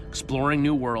 Exploring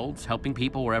new worlds, helping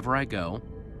people wherever I go.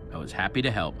 I was happy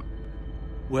to help.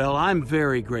 Well, I'm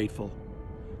very grateful.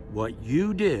 What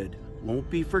you did won't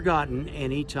be forgotten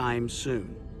anytime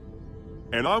soon.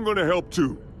 And I'm gonna help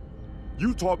too.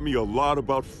 You taught me a lot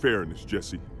about fairness,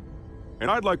 Jesse.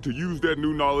 And I'd like to use that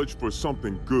new knowledge for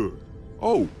something good.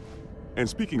 Oh, and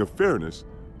speaking of fairness,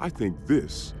 I think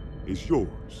this is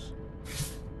yours.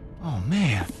 Oh,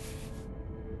 man.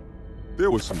 There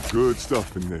was some good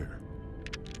stuff in there.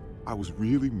 I was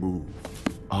really moved.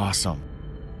 Awesome.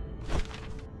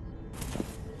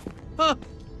 Huh.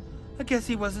 I guess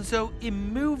he wasn't so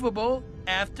immovable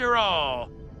after all.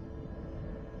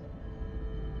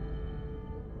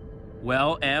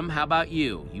 Well, Em, how about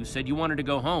you? You said you wanted to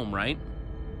go home, right?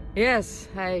 Yes,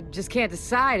 I just can't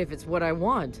decide if it's what I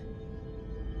want.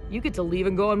 You get to leave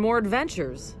and go on more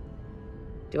adventures.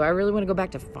 Do I really want to go back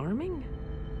to farming?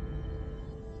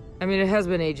 I mean, it has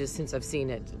been ages since I've seen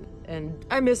it, and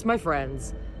I miss my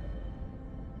friends.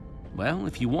 Well,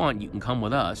 if you want, you can come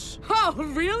with us. Oh,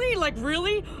 really? Like,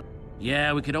 really?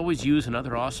 Yeah, we could always use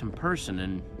another awesome person,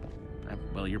 and,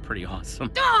 well, you're pretty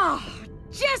awesome. Ah,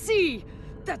 Jesse!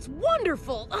 That's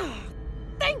wonderful!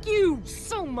 Thank you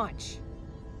so much!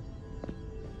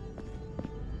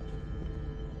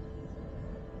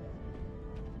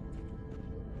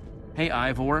 Hey,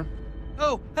 Ivor.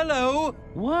 Oh, hello!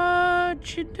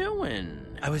 What you doing?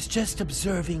 I was just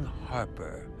observing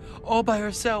Harper, all by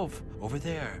herself, over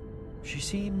there. She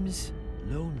seems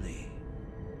lonely.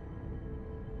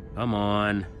 Come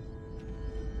on.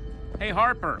 Hey,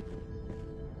 Harper.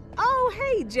 Oh,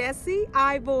 hey, Jesse,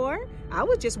 Ivor. I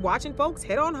was just watching folks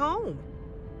head on home.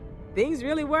 Things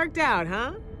really worked out,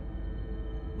 huh?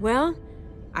 Well,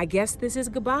 I guess this is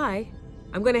goodbye.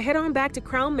 I'm gonna head on back to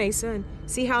Crown Mesa and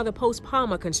see how the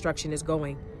post-Palma construction is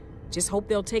going. Just hope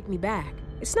they'll take me back.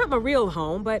 It's not my real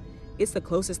home, but it's the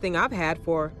closest thing I've had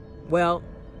for, well,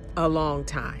 a long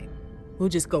time. We'll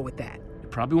just go with that.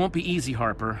 It probably won't be easy,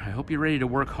 Harper. I hope you're ready to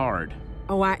work hard.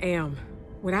 Oh, I am.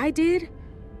 What I did,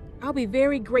 I'll be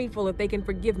very grateful if they can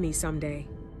forgive me someday.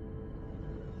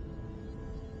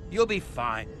 You'll be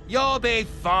fine. You'll be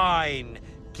fine.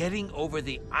 Getting over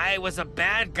the I was a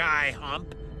bad guy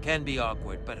hump can be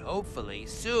awkward, but hopefully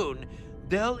soon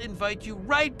they'll invite you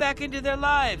right back into their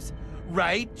lives.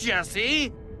 Right,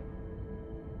 Jesse?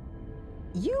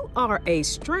 You are a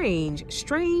strange,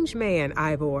 strange man,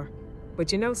 Ivor.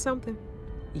 But you know something?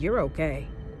 You're okay.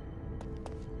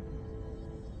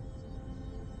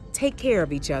 Take care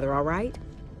of each other, all right?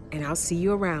 And I'll see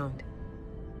you around.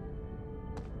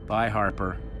 Bye,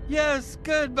 Harper. Yes,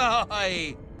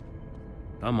 goodbye.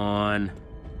 Come on.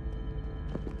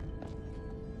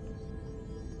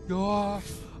 You're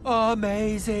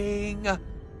amazing.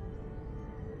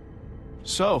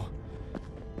 So,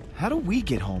 how do we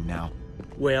get home now?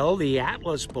 Well, the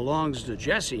Atlas belongs to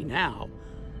Jesse now.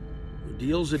 A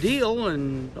deal's a deal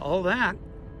and all that.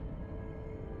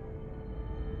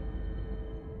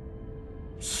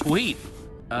 Sweet.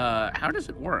 How does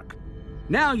it work?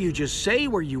 Now you just say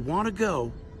where you want to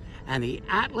go, and the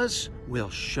Atlas will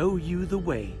show you the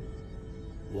way.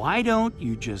 Why don't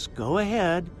you just go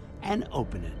ahead and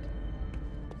open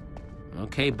it?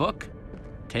 Okay, book.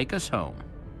 Take us home.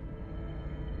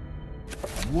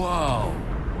 Whoa!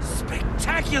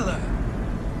 Spectacular!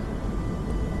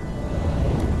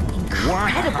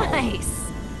 Incredible. Nice.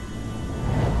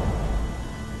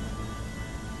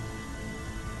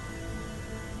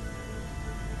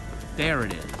 There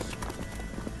it is.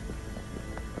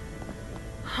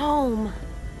 Home.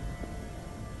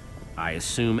 I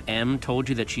assume Em told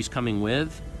you that she's coming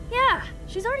with? Yeah,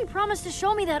 she's already promised to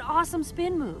show me that awesome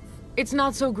spin move. It's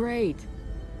not so great.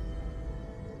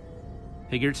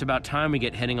 Figure it's about time we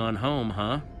get heading on home,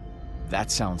 huh?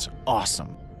 That sounds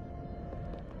awesome.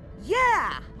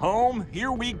 Yeah! Home,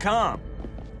 here we come.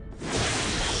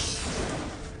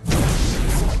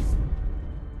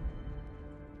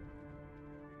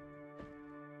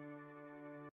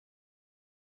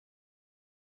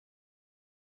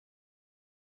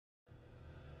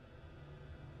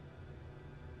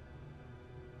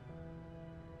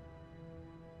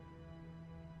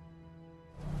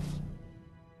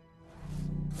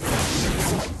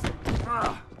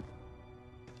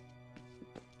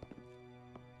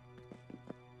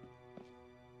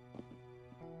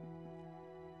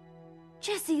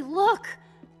 Jesse, look!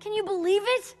 Can you believe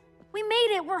it? We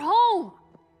made it, we're home!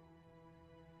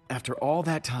 After all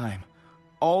that time,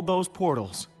 all those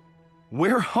portals,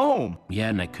 we're home! Yeah,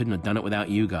 and I couldn't have done it without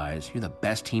you guys. You're the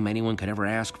best team anyone could ever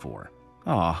ask for.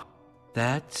 Aw.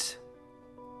 That's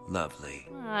lovely.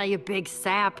 Ah, you big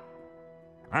sap.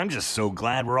 I'm just so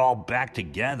glad we're all back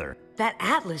together. That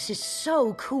atlas is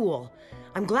so cool.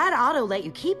 I'm glad Otto let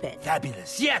you keep it.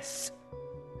 Fabulous, yes!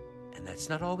 And that's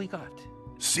not all we got.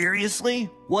 Seriously?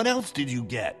 What else did you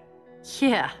get?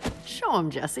 Yeah, show him,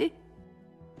 Jesse.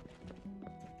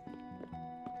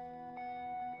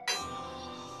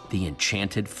 The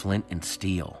enchanted flint and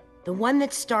steel. The one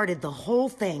that started the whole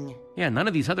thing. Yeah, none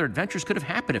of these other adventures could have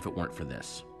happened if it weren't for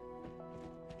this.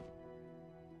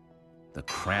 The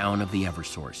crown of the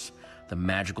Eversource, the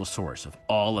magical source of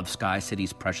all of Sky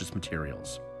City's precious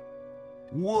materials.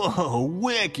 Whoa,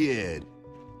 wicked!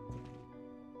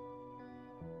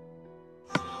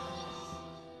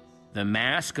 The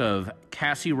mask of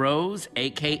Cassie Rose,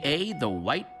 aka the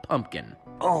White Pumpkin.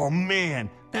 Oh man,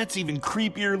 that's even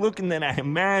creepier looking than I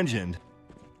imagined.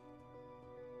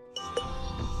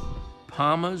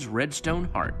 Palma's Redstone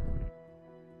Heart.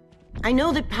 I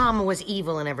know that Palma was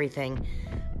evil and everything,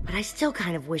 but I still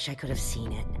kind of wish I could have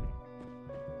seen it.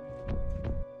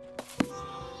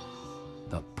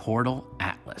 The Portal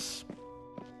Atlas.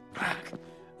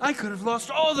 I could have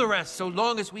lost all the rest so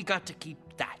long as we got to keep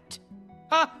that.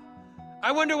 Huh?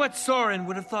 I wonder what Soren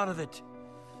would have thought of it.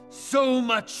 So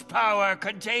much power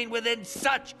contained within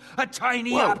such a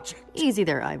tiny Whoa. object. Easy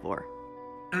there, Ivor.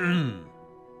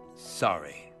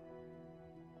 Sorry.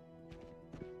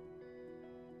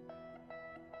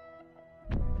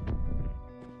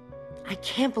 I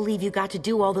can't believe you got to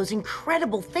do all those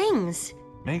incredible things.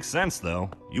 Makes sense, though.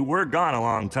 You were gone a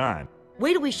long time.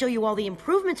 Wait till we show you all the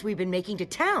improvements we've been making to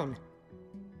town.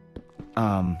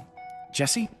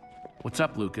 Jesse? What's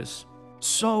up, Lukas?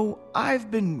 So,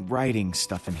 I've been writing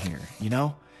stuff in here, you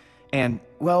know? And,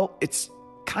 well, it's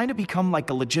kind of become like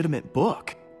a legitimate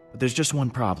book. But there's just one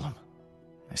problem.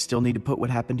 I still need to put what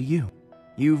happened to you.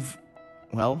 You've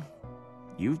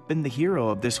been the hero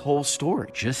of this whole story.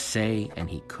 Just say, and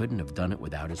he couldn't have done it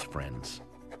without his friends.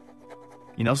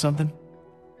 You know something?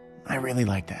 I really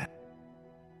like that.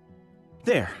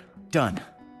 There, done.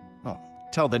 Well,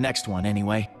 tell the next one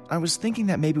anyway. I was thinking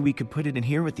that maybe we could put it in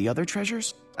here with the other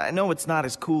treasures. I know it's not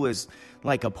as cool as,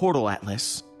 like, a portal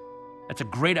atlas. That's a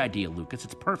great idea, Lukas.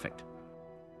 It's perfect.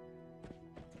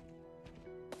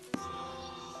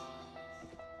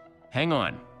 Hang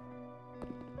on.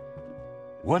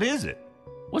 What is it?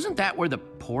 Wasn't that where the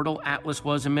Portal Atlas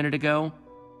was a minute ago?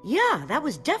 Yeah, that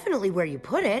was definitely where you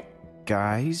put it.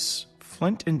 Guys,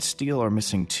 flint and steel are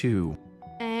missing too.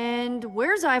 And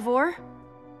where's Ivor?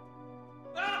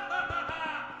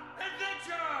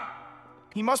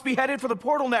 He must be headed for the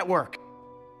portal network.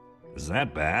 Is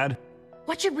that bad?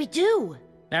 What should we do?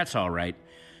 That's all right.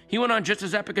 He went on just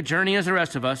as epic a journey as the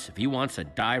rest of us. If he wants to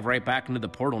dive right back into the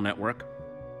portal network,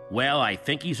 well, I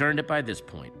think he's earned it by this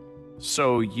point.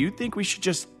 So you think we should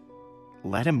just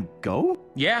let him go?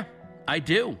 Yeah, I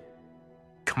do.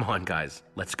 Come on, guys.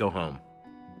 Let's go home.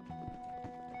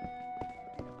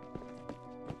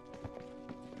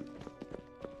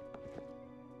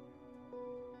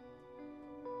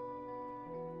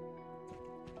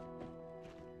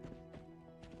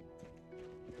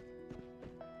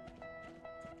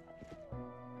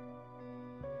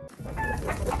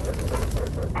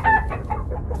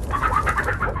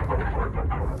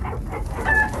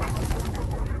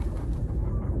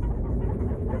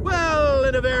 Well,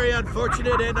 in a very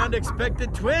unfortunate and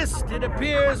unexpected twist, it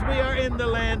appears we are in the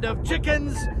land of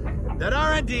chickens that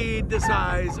are indeed the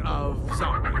size of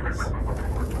zombies.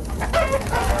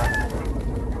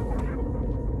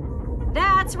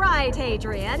 That's right,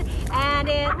 Adrian. And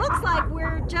it looks like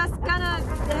we're just gonna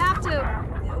have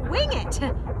to wing it.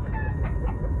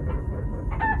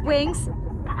 Wings.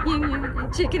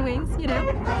 Chicken wings, you know.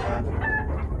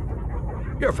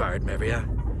 You're fired, Mevia.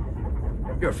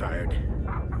 You're fired.